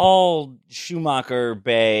that like all Schumacher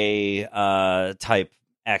Bay type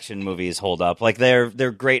action movies hold up. Like they're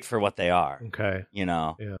great for what they are, Okay. you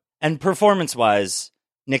know. Yeah. And performance wise,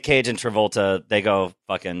 Nick Cage and Travolta, they go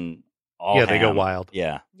fucking all Yeah, they go ham. wild.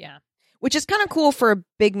 Yeah. Yeah. Which is kind of cool for a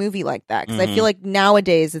big movie like that. Because I Mhm. feel like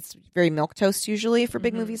nowadays it's very milquetoast usually for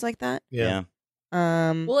big Mhm. movies like that. Yeah.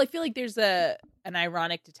 Well, I feel like there's an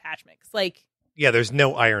ironic detachment. 'Cause, like, Yeah, there's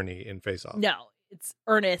no irony in Face Off. no, it's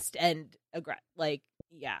earnest and like,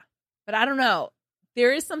 yeah. But I don't know.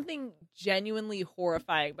 There is something genuinely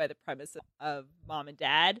horrifying by the premise of Mom and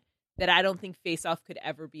Dad that I don't think Face Off could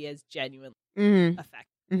ever be as genuinely Mm-hmm. effective.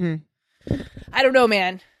 Mm-hmm. I don't know,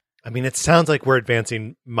 man. I mean, it sounds like we're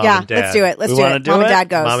advancing Mom Yeah, and Dad. let's do it. Let's We do wanna it. do Mom and it? Dad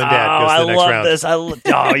goes. Mom and Dad oh, goes to I the next love round. this.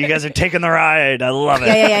 Oh, you guys are taking the ride. I love it.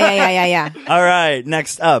 Yeah. All right,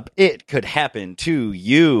 next up, It Could Happen to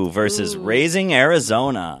You versus Ooh. Raising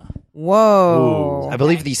Arizona. Whoa. I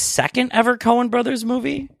believe the second ever Coen Brothers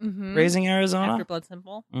movie, Mm-hmm. Raising Arizona. After Blood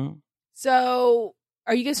Simple. Mm. So,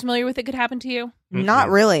 are you guys familiar with It Could Happen to You? Not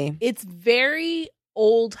really. It's very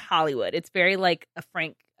old Hollywood. It's very like a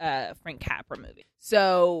Frank Capra movie.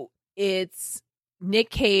 So it's Nick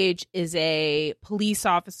Cage is a police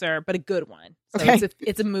officer, but a good one. So Okay.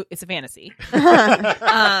 it's a fantasy.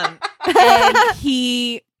 And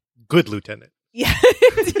he Good lieutenant. yeah,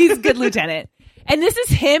 he's a good lieutenant. And this is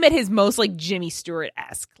him at his most like Jimmy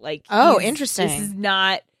Stewart-esque. Like Oh, he's- interesting.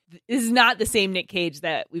 This is not the same Nick Cage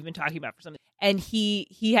that we've been talking about for something. And he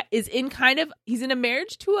is in he's in a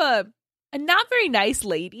marriage to a not very nice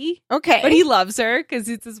lady, Okay. but he loves her because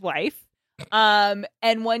it's his wife. And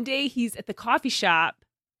one day he's at the coffee shop,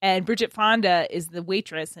 and Bridget Fonda is the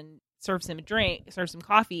waitress and serves him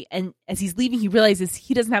coffee. And as he's leaving, he realizes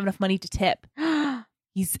he doesn't have enough money to tip.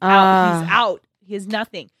 He's out. He's out. He has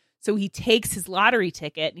nothing. So he takes his lottery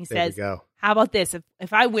ticket and he There we says, go. "How about this?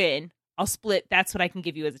 If I win, I'll split. That's what I can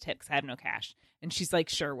give you as a tip because I have no cash." And she's like,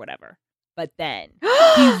 "Sure, whatever." But then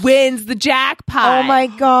he wins the jackpot. Oh my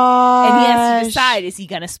god. And he has to decide: is he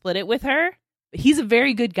going to split it with her? He's a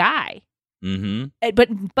very good guy.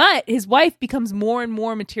 Mm-hmm. But his wife becomes more and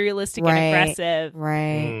more materialistic Right. and aggressive.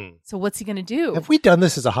 Right. Mm. So what's he going to do? Have we done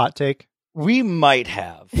this as a hot take? We might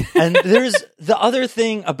have. And there's the other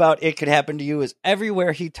thing about It Could Happen to You is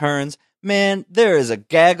everywhere he turns, man, there is a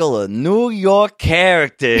gaggle of New York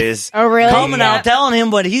characters Oh really? coming Yeah. out telling him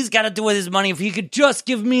what he's got to do with his money. If he could just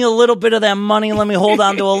give me a little bit of that money, let me hold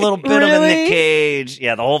on to a little bit of a Really? Nick Cage.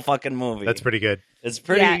 Yeah, the whole fucking movie. That's pretty good. It's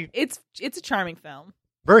pretty Yeah, it's a charming film.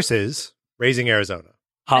 Versus Raising Arizona.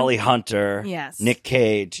 Holly Hunter, Yes. Nick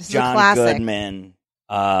Cage, This is a John classic. Goodman.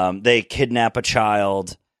 They kidnap a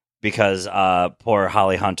child because poor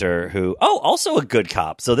Holly Hunter, who also a good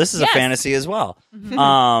cop. So this is Yes. a fantasy as well.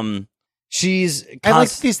 Mhm. She's I like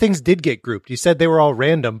that these things did get grouped. You said they were all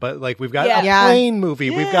random, but like we've got Yeah. a Yeah. plane movie.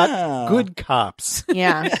 We've Yeah. got good cops.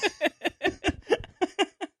 Yeah.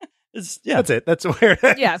 Yeah. That's it. That's where.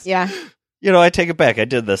 Yes. Yeah. You know, I take it back. I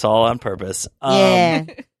did this all on purpose. Yeah.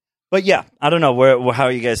 But yeah, I don't know. How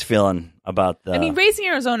are you guys feeling about the... I mean, Raising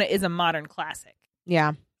Arizona is a modern classic.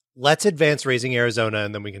 Yeah. Let's advance Raising Arizona,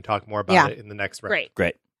 and then we can talk more about it in the next round.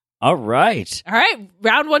 Great. All right. All right.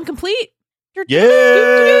 Round 1 complete.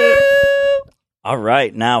 Yeah. All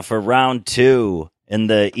right. Now for round 2 in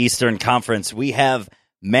the Eastern Conference, we have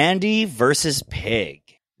Mandy versus Pig.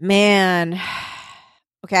 Man.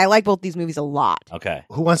 Okay, I like both these movies a lot. Okay.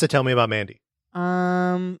 Who wants to tell me about Mandy?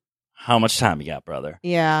 How much time you got, brother?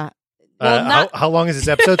 Yeah. Well, how long is this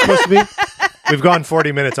episode supposed to be? We've gone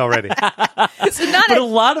 40 minutes already. But a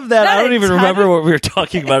lot of that, I don't even remember what we were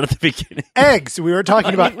talking about at the beginning. Eggs. We were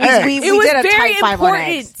talking about eggs. We it was did a very type 5 on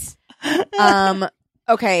eggs. important.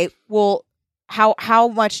 Okay, well, how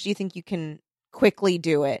much do you think you can quickly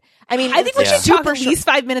do it? I mean, I think we Yeah. should talk at least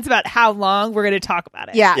 5 minutes about how long we're going to talk about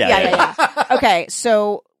it. Yeah. Okay,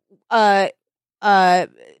 so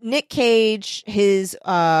Nick Cage, his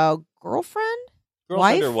girlfriend,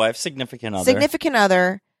 Wife, significant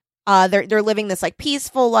other. they're living this like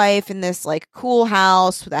peaceful life in this like cool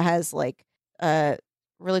house that has like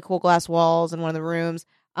really cool glass walls in one of the rooms.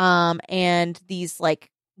 And these like,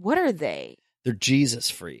 what are they? They're Jesus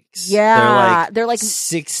freaks. Yeah, They're like they're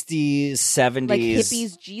 60s, 70s. like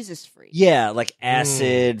hippies, Jesus freaks. Yeah, like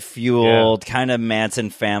acid fueled, kind of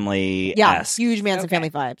Manson family. Yeah, huge Manson Okay. family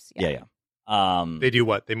vibes. Yeah. They do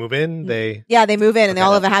what? They move in? They They move in and they Okay.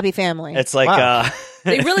 all have a happy family. It's like, Wow.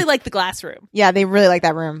 They really like the glass room. Yeah, they really like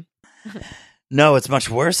that room. no, it's much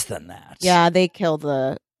worse than that. Yeah, they kill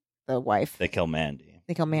the wife. They kill Mandy.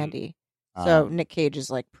 They kill Mandy. So Um, Nick Cage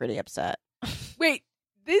is like pretty upset. Wait,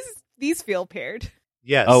 these feel paired.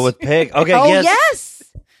 yes. Oh, with Pig. Okay, Oh yes.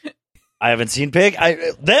 yes. I haven't seen Pig.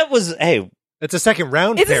 It's a second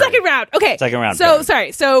round. It's a pairing. second round. Okay. Second round So pairing.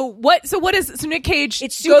 sorry. So what is so Nick Cage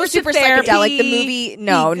It's super goes to super therapy. psychedelic. The movie,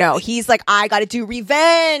 no. He's like, I got to do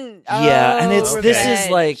revenge. Yeah, and this is revenge.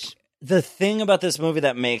 like the thing about this movie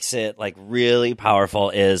that makes it like really powerful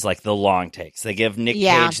is like the long takes. They give Nick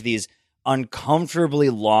Yeah. Cage these uncomfortably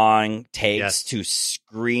long takes Yes. to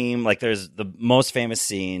scream. Like there's the most famous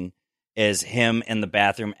scene is him in the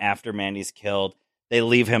bathroom after Mandy's killed. They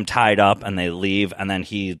leave him tied up and they leave, and then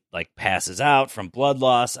he like passes out from blood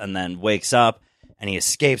loss and then wakes up and he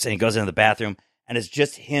escapes and he goes into the bathroom and it's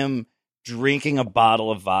just him drinking a bottle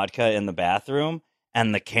of vodka in the bathroom,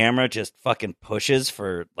 and the camera just fucking pushes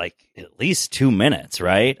for like at least 2 minutes,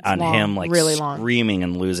 right? On long, him like really long. screaming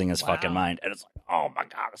and losing his Wow. fucking mind. And it's like, oh my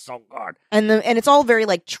God, it's so good. And it's all very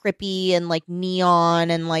like trippy and like neon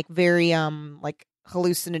and like very like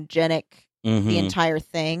hallucinogenic. Mhm. The entire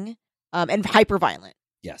thing, and hyper violent,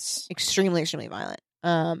 Yes. extremely violent.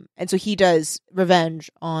 And so he does revenge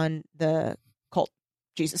on the cult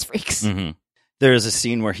Jesus freaks. Mhm. There is a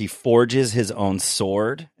scene where he forges his own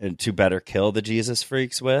sword to better kill the Jesus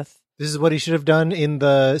freaks with. This is what he should have done in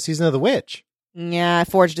the season of The Witch. Yeah,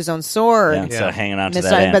 forged his own sword. Yeah, so Yeah. hanging on And to it's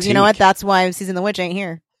that like- but you know what? antique. That's why Season of the Witch ain't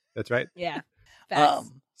here. That's right. Yeah. Facts.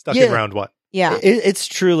 Stuck Yeah. in round one. Yeah, It's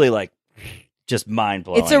truly like just mind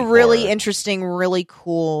blowing. it's a really interesting, really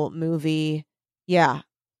cool movie. Yeah.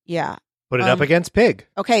 Put it up Um, against Pig.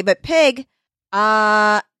 Okay, but Pig,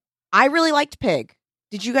 I really liked Pig.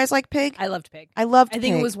 Did you guys like Pig? I loved Pig. I loved I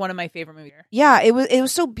think Pig. it was one of my favorite movies. Yeah, it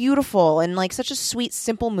was so beautiful and like such a sweet,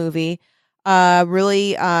 simple movie.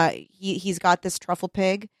 Really, he's got this truffle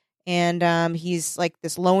pig, and he's like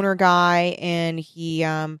this loner guy, and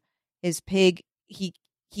his pig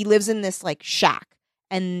he lives in this like shack,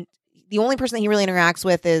 and the only person that he really interacts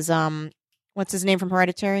with is what's his name from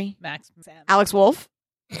Hereditary? Max Sam. Alex Wolff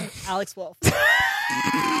Alex Wolff.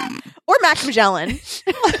 or Max Magellan.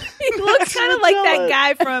 He looks kind of like that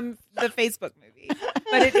guy from the Facebook movie,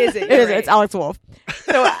 but it isn't. It is. It's Alex Wolff.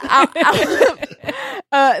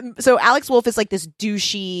 So Alex Wolff is like this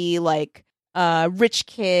douchey, like rich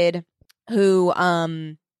kid who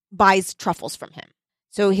buys truffles from him.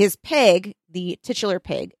 So his pig, the titular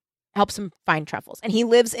pig, helps him find truffles, and he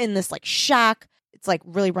lives in this like shack. It's like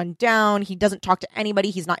really run down. He doesn't talk to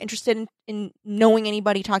anybody. He's not interested in knowing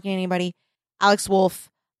anybody, talking to anybody. Alex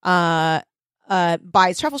Wolff buys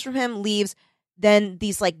truffles from him, leaves. Then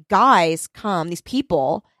these like guys come, these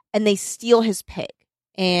people, and they steal his pig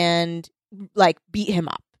and like beat him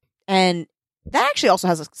up. And that actually also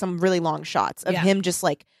has some really long shots of Yeah. him just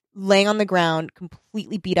like laying on the ground,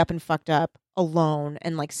 completely beat up and fucked up, alone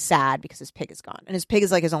and like sad because his pig is gone. And his pig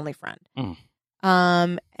is like his only friend. Mm.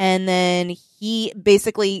 And then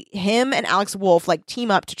him and Alex Wolff like team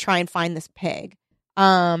up to try and find this pig.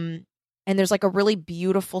 And there's like a really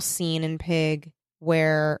beautiful scene in Pig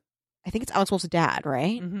where I think it's Alex Wolff's dad,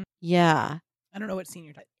 right? Mhm. Yeah. I don't know what scene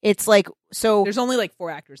you're talking. It's like so. There's only like 4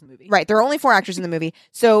 actors in the movie. Right. There are only 4 actors in the movie.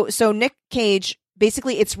 So Nick Cage,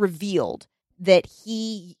 basically it's revealed that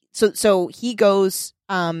he goes,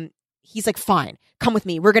 he's like, fine, come with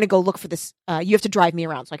me. We're going to go look for this. You have to drive me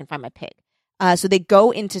around so I can find my pig. So they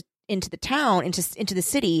go into the town, into the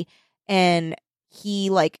city, and he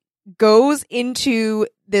like goes into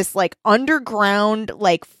this like underground,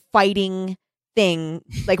 like fighting thing,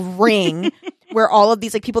 like ring where all of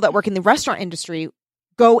these like people that work in the restaurant industry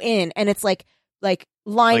go in, and it's like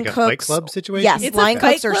line like a cooks. Fight Club situation. Yes, It's line a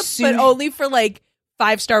Fight cooks are Club, but only for like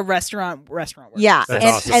 5-star restaurant workers. Yeah,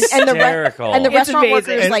 That's and, awesome. and the Hysterical. and the It's restaurant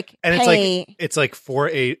amazing. workers like and pay. it's like for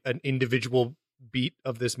an individual beat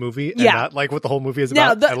of this movie, and Yeah. not like what the whole movie is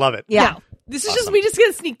Now, about. I love it. Yeah. No, this is Awesome. just we just get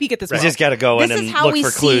a sneak peek at this. You one. just got to go in This is and how look we for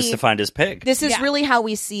clues see- to find his pig. This is Yeah. really how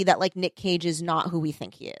we see that like Nick Cage is not who we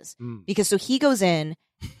think he is. Mm. Because so he goes in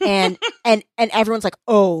and and everyone's like,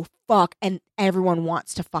 oh fuck, and everyone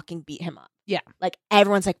wants to fucking beat him up. Yeah. Like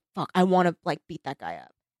everyone's like, fuck, I want to like beat that guy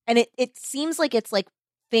up. And it seems like it's like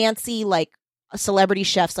fancy like celebrity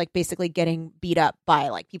chefs like basically getting beat up by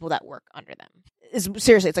like people that work under them.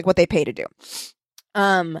 Seriously, it's like what they pay to do.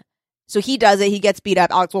 So he does it, he gets beat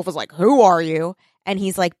up. Alex Wolff is like, who are you? And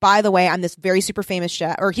he's like, by the way, I'm this very super famous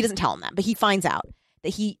chef. Or he doesn't tell him that, but he finds out that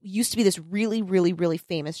he used to be this really, really, really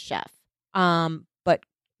famous chef. But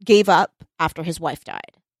gave up after his wife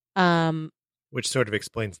died. Which sort of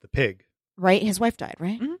explains the pig. Right? His wife died,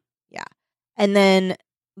 right? Mhm. Yeah. And then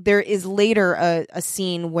there is later a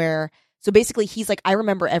scene where, so basically he's like, I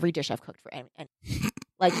remember every dish I've cooked for and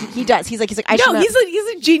like he does. He's like, I should No, know.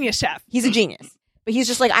 he's a genius chef. He's a genius. But he's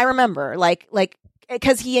just like, I remember, like,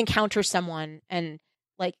 because he encounters someone and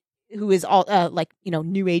like who is all like, you know,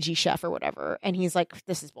 new agey chef or whatever, and he's like,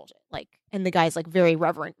 this is bullshit. Like, and the guy's like very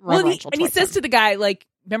reverential. And he towards says him. to the guy, like,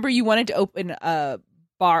 remember you wanted to open a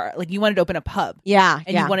bar, like you wanted to open a pub, yeah,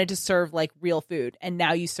 and you wanted to serve like real food, and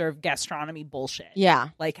now you serve gastronomy bullshit. yeah,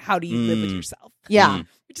 Like, how do you live with yourself? yeah, Mm.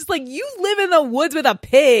 Which is like, you live in the woods with a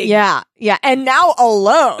pig. yeah, and now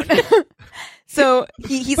alone. So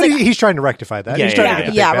he's But like, he's trying to rectify that. Yeah, He's trying yeah, to get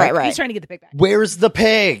the pig yeah, back. right. He's trying to get the pig back. Where's the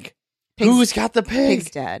pig? Pig's- Who's got the pig? pig's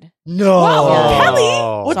dead. No. Wow,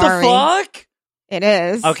 Kelly! What Sorry. the fuck? It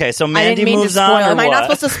is. Okay, so I Mandy didn't mean moves to spoil. on. Or Am I not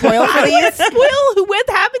what? supposed to spoil for I these? want to spoil what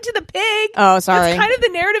happened to the pig. Oh, sorry. That's kind of the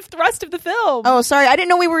narrative thrust of the film. Oh, sorry. I didn't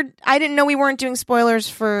know we weren't doing spoilers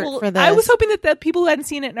for Well, this. I was hoping that the people who hadn't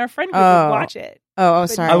seen it in our friend group Oh. would watch it. Oh,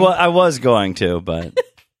 sorry. I was going to, but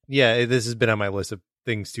Yeah, this has been on my list of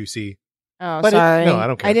things to see. Oh, But sorry. no, I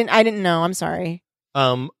don't care. I didn't know. I'm sorry.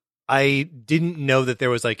 I didn't know that there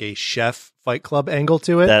was like a chef Fight Club angle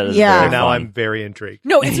to it. that is Yeah. very and now fun. I'm very intrigued.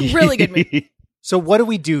 No, it's a really good movie. So what do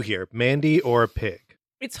we do here? Mandy or a pig?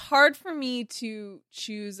 It's hard for me to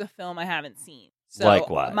choose a film I haven't seen. So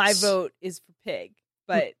Likewise. my vote is for Pig.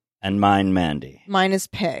 But And mine, Mandy. Mine is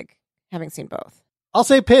Pig. Having seen both. I'll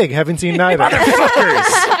say pig. Haven't seen neither.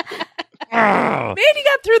 Mandy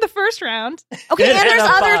got through the first round. Okay, Good and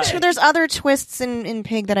and there's other twists in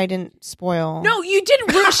Pig that I didn't spoil. No, you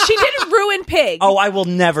didn't. She didn't ruin Pig. Oh, I will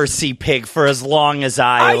never see pig for as long as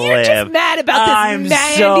I you're live. just mad about this. I'm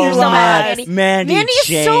Mandy so You're so mad, mad. Mandy. Mandy Mandy is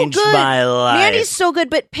changed so good. my life. Mandy's so good,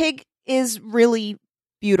 but Pig is really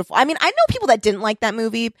beautiful. I mean, I know people that didn't like that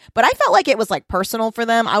movie, but I felt like it was like personal for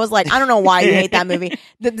them. I was like, I don't know why you hate that movie.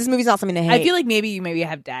 This movie's not something to hate. I feel like maybe you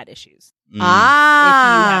have dad issues Mm. if you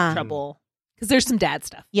ah, have trouble because there's some dad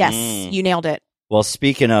stuff. yes, Mm. you nailed it. Well,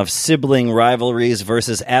 speaking of sibling rivalries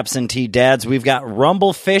versus absentee dads, we've got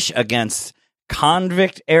Rumblefish against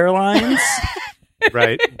Convict Airlines.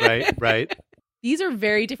 right. These are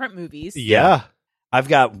very different movies. Yeah. I've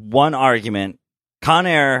got one argument. Con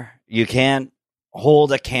Air, you can't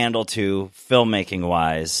hold a candle to filmmaking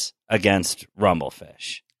wise against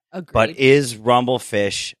Rumblefish. Agreed. But is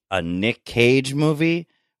Rumblefish a Nick Cage movie,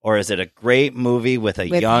 or is it a great movie with a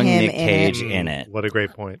With young him Nick in Cage it. in it? What a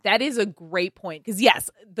great point. That is a great point because yes,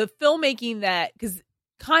 the filmmaking because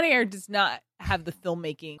Con Air does not have the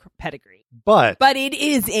filmmaking pedigree, But but it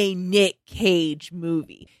is a Nick Cage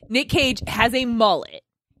movie. Nick Cage has a mullet.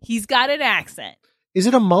 He's got an accent. is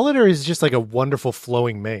it a mullet or is it just like a wonderful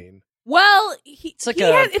flowing mane? Well, It's like he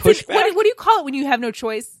a has, pushback? what do you call it when you have no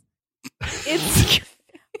choice? It's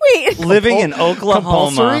Wait. Living in Oklahoma.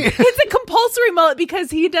 Compulsory? it's a compulsory mullet because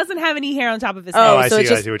he doesn't have any hair on top of his Oh, head. I so see. it's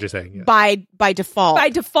I just see what you're saying. Yeah. by default, By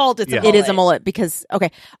default, it's Yeah. a mullet. it is a mullet because okay.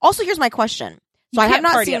 Also, here's my question. You So I have can't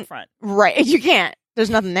not party seen up front. right. You can't. There's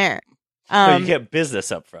nothing there. No, you get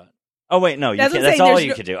business up front. Oh wait, no, you That's can't. what I'm That's saying, all there's you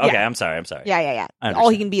no- could do. Okay, yeah. I'm sorry. Yeah. I All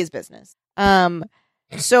he understand. can be is business.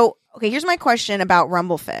 So okay, here's my question about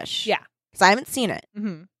Rumblefish. Yeah. because I haven't seen it.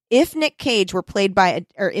 Mm-hmm. if Nick Cage were played by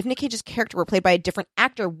if Nick Cage's character were played by a different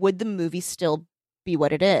actor, would the movie still be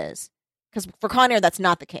what it is? Because for Con Air, that's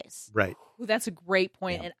not the case. Right. Ooh, that's a great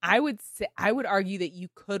point. And I would argue that you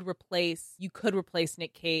could replace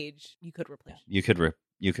Nick Cage. You could replace You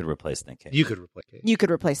could replace Nick Cage. You could replace Cage. You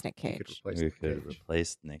could replace Nick Cage. You could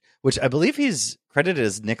replace Nick, which I believe he's credited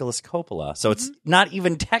as Nicholas Coppola. So it's not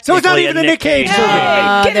even technically. So it's not even a Nick Cage movie.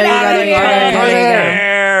 Get it out of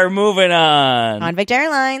here. Moving on. Convict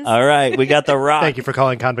Airlines. All right, we got The Rock. Thank you for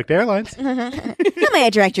calling Convict Airlines. How may I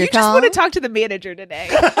direct your You just call? want to talk to the manager today.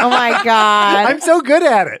 Oh my god! I'm so good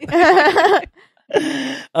at it.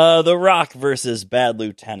 The Rock versus Bad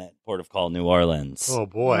Lieutenant, Port of Call, New Orleans. Oh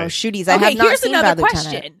boy. Oh shooties! I have not here's seen another Bad Lieutenant.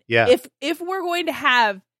 question. Yeah. If we're going to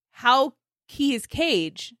have how he is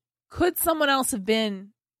Cage, could someone else have been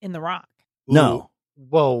in The Rock? No. Ooh.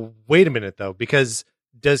 Well, wait a minute though, because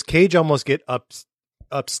does Cage almost get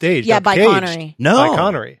upstaged? Yeah, by upcaged Connery. No. By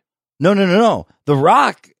Connery. No. The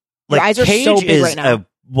Rock, Your like eyes are Cage so big is right now.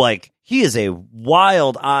 he is a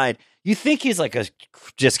wild-eyed. You think he's like a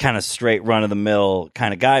just kind of straight run-of-the-mill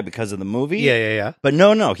kind of guy because of the movie. Yeah. But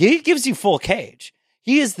no. He gives you full Cage.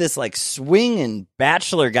 He is this like swinging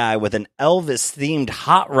bachelor guy with an Elvis-themed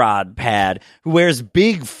hot rod pad who wears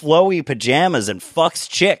big flowy pajamas and fucks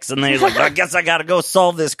chicks. And then he's like, I guess I got to go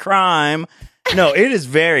solve this crime. No, it is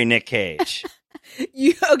very Nick Cage.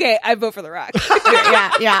 Okay, I vote for The Rock.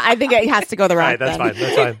 yeah. I think it has to go The All Rock. right, that's then.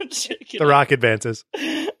 fine. That's fine. The Rock advances.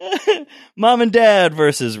 Mom and Dad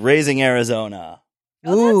versus Raising Arizona.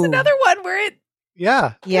 Oh, that's another one where it.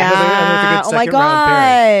 Yeah. Yeah. Another good Oh my second round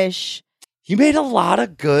pairing. gosh! He made a lot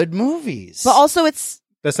of good movies. But also, it's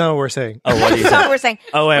That's not what we're saying. Oh, what do you that's not what say? we're saying.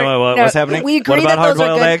 Oh, wait, No, what's happening? we agree what about that those are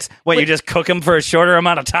hard-boiled good. eggs? Wait, you just cook them for a shorter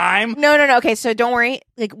amount of time? No. Okay, so don't worry.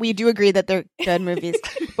 Like, we do agree that they're good movies.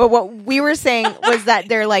 But what we were saying was that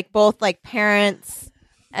they're like both like parents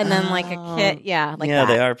and then like a kid. Yeah, like yeah,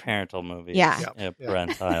 that. they are parental movies. Yeah.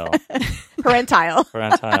 Parental.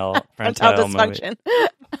 Parentile. parental dysfunction.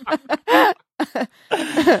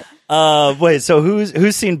 Wait, so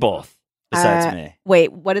who's seen both besides me?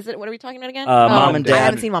 Wait, what is it? What are we talking about again? Mom and Dad I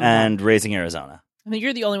haven't seen Mom and Dad. and Raising Arizona. I mean,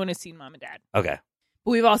 you're the only one who's seen Mom and Dad. Okay.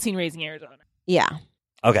 But we've all seen Raising Arizona. Yeah.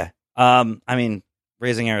 Okay. I mean,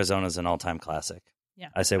 Raising Arizona is an all-time classic. Yeah.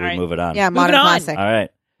 I say All we right. move it on. Yeah, modern on. classic. All right.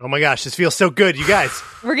 Oh my gosh, this feels so good, you guys.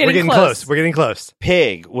 We're getting close. We're getting close.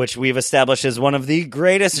 Pig, which we've established is one of the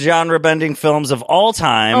greatest genre-bending films of all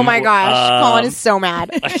time. Oh my gosh. Colin is so mad.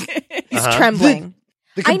 He's trembling.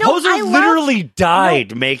 The I know, composer I love- literally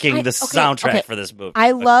died making the okay, soundtrack okay. for this movie.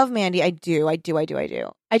 I love Mandy. I do. I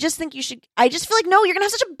just think you should. I just feel like no, you're gonna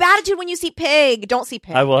have such a bad attitude when you see Pig. Don't see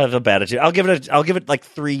Pig. I will have a bad attitude. I'll give it like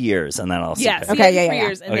 3 years, and then I'll see. Yeah. Pig. See Okay, it in yeah, 3 yeah.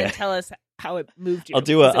 years and then Okay. tell us how it moved you. I'll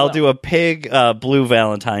do a Pig Blue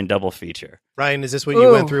Valentine double feature. Ryan, is this what you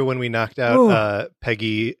Ooh. went through when we knocked out Ooh.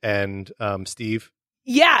 Peggy and Steve?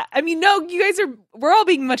 Yeah. I mean, no, you guys we're all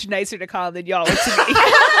being much nicer to Colin than y'all were to me.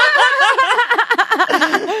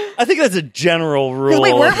 I think that's a general rule.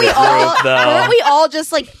 Wait, weren't of we the all? group, though. Weren't we all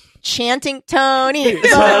just like chanting Tony? Loki?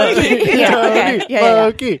 Yeah, okay. Yeah.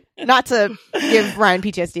 Loki. Not to give Ryan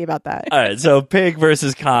PTSD about that. All right, so Pig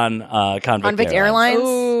versus Convict Convict Airlines.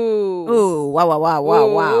 Ooh. Ooh, wow.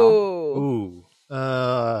 Ooh.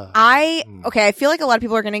 I feel like a lot of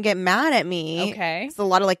people are going to get mad at me. Okay. So a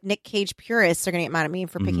lot of like Nick Cage purists are going to get mad at me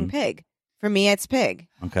for picking Pig. For me, it's Pig.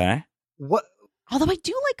 Okay. What? Although I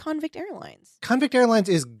do like Convict Airlines. Convict Airlines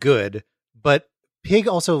is good, but Pig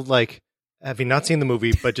also, like, having not seen the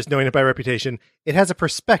movie, but just knowing it by reputation, it has a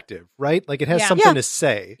perspective, right? Like, it has Yeah. something Yeah. to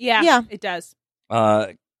say. Yeah. It does.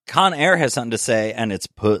 Con Air has something to say, and it's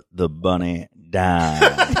put the bunny down.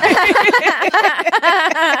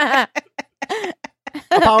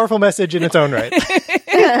 A powerful message in its own right.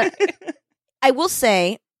 I will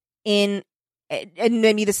say, and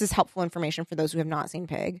maybe this is helpful information for those who have not seen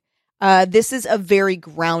Pig. This is a very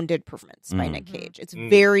grounded performance by Nick Cage. It's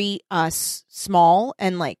very small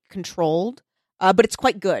and like controlled, but it's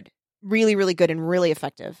quite good. Really, really good and really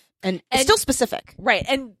effective. And it's still specific. Right.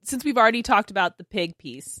 And since we've already talked about the Pig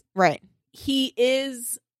piece, Right. he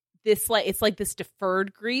is this it's like this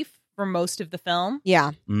deferred grief for most of the film.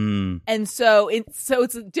 Yeah. And so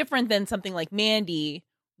it's different than something like Mandy,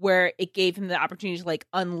 where it gave him the opportunity to like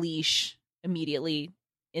unleash immediately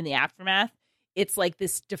in the aftermath. It's like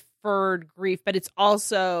this deferred grief, but it's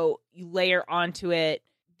also, you layer onto it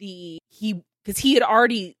because he had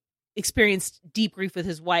already experienced deep grief with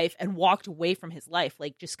his wife and walked away from his life,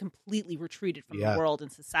 like just completely retreated from the world and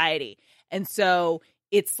society. And so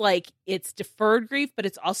it's like, it's deferred grief, but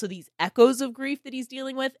it's also these echoes of grief that he's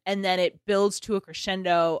dealing with. And then it builds to a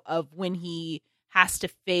crescendo of when he has to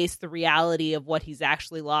face the reality of what he's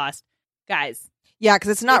actually lost. Guys. Yeah,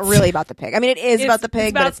 because it's not really about the pig. I mean, it is about the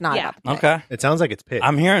pig, but it's not yeah. about the pig. Okay. It sounds like it's Pig.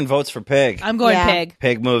 I'm hearing votes for Pig. I'm going Yeah. Pig.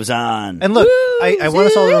 Pig moves on. And look, I want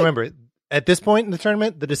us all to remember, at this point in the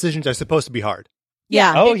tournament, the decisions are supposed to be hard.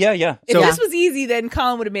 Yeah. Oh, yeah. If So- this was easy, then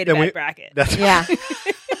Colin would have made a Then bad we- bracket. That's Yeah.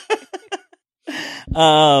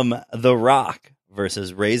 The Rock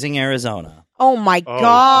versus Raising Arizona. Oh my Oh,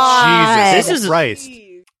 God. Jesus. This is- Christ.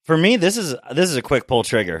 For me, this is a quick pull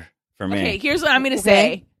trigger for me. Okay, here's what I'm going to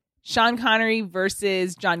say. Sean Connery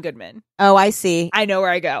versus John Goodman. Oh, I see. I know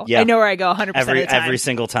where I go. Yeah. I know where I go 100% of the time. Every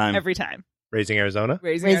single time. Every time. Raising Arizona.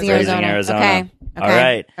 Raising Raising Arizona. Arizona. Arizona. Okay. All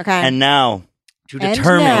right. Okay. And now to And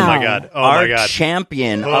determine now- Oh my God. Oh our my God.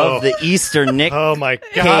 champion Oh. of the Eastern Nick Oh my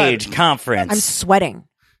God. Cage Conference. I'm sweating.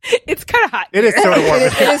 It's kind of hot. It is sort of warm.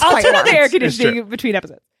 It is I'll quite turn on the warm. air It's conditioning true. between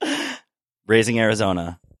episodes. Raising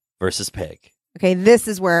Arizona versus Pig. Okay, this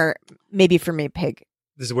is where maybe for me, Pig.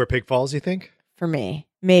 This is where Pig falls, you think? For me,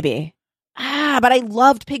 maybe. But I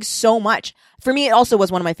loved Pig so much. For me, it also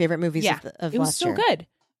was one of my favorite movies Yeah. of It was last so year. good.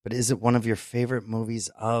 But is it one of your favorite movies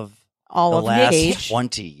of All the of last Cage.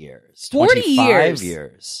 20 years? 40 25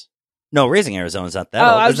 years. No, Raising Arizona's not that Oh,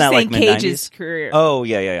 old. I was Isn't just that saying like Cage's mid-90s? career. Oh,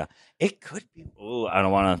 yeah. It could be. Oh, I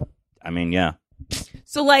don't want to. I mean, yeah.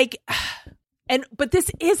 So like, but this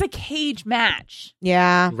is a cage match.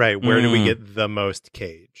 Yeah. Right. Where do we Mm. get the most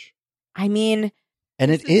Cage? I mean, And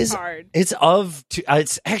it This is. hard. It's of.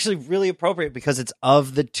 It's actually really appropriate because it's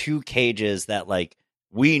of the two cages that like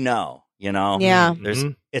we know. You know. Yeah. There's.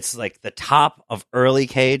 Mhm. It's like the top of early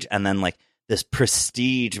Cage, and then like this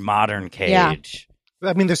prestige modern Cage. Yeah.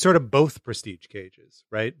 I mean, they're sort of both prestige Cages,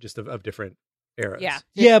 right? Just of different eras. Yeah.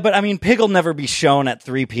 Yeah, but I mean, Pig will never be shown at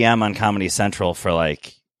 3 p.m. on Comedy Central for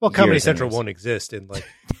like. Well, Comedy years and Central years. won't exist in like.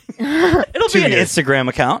 It'll 2 be an years. Instagram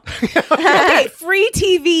account. Okay, free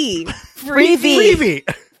TV. Freebie.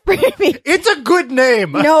 Freebie. It's a good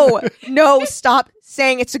name. No, stop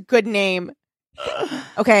saying it's a good name.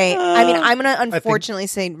 Okay, I mean, I'm going to unfortunately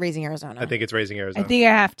say Raising Arizona. I think it's Raising I Arizona. think I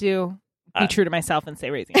have to be true to myself and say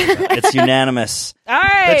Raising Arizona. It's unanimous. All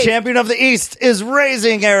right. The champion of the East is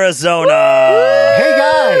Raising Arizona. Hey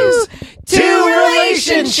guys, Two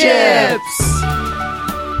relationships.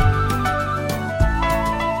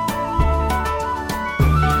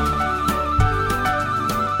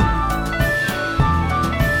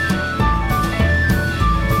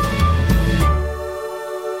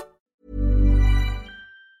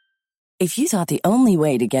 If you thought the only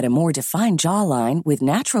way to get a more defined jawline with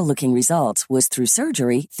natural-looking results was through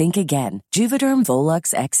surgery, think again. Juvederm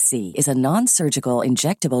Volux XC is a non-surgical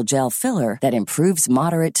injectable gel filler that improves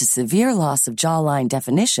moderate to severe loss of jawline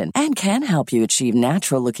definition and can help you achieve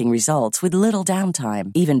natural-looking results with little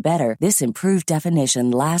downtime. Even better, this improved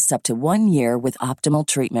definition lasts up to 1 year with optimal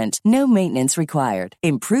treatment. No maintenance required.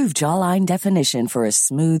 Improve jawline definition for a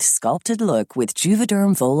smooth, sculpted look with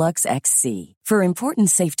Juvederm Volux XC. For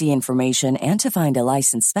important safety information and to find a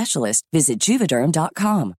licensed specialist, visit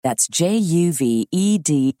Juvederm.com. That's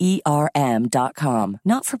JUVEDERM.com.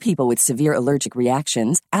 Not for people with severe allergic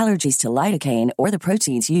reactions, allergies to lidocaine, or the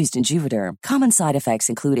proteins used in Juvederm. Common side effects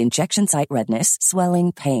include injection site redness,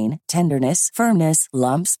 swelling, pain, tenderness, firmness,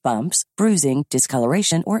 lumps, bumps, bruising,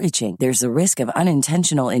 discoloration, or itching. There's a risk of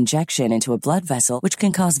unintentional injection into a blood vessel, which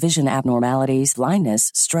can cause vision abnormalities, blindness,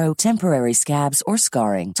 stroke, temporary scabs, or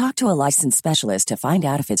scarring. Talk to a licensed specialist to find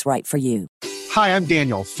out if it's right for you. Hi, I'm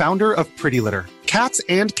Daniel, founder of Pretty Litter. Cats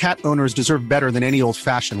and cat owners deserve better than any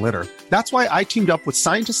old-fashioned litter. That's why I teamed up with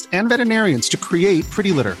scientists and veterinarians to create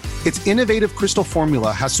Pretty Litter. Its innovative crystal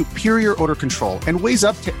formula has superior odor control and weighs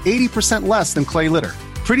up to 80% less than clay litter.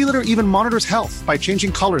 Pretty Litter even monitors health by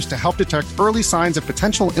changing colors to help detect early signs of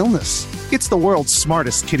potential illness. It's the world's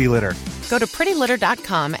smartest kitty litter. Go to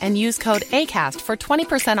prettylitter.com and use code ACAST for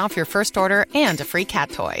 20% off your first order and a free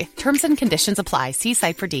cat toy. Terms and conditions apply. See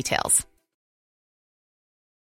site for details.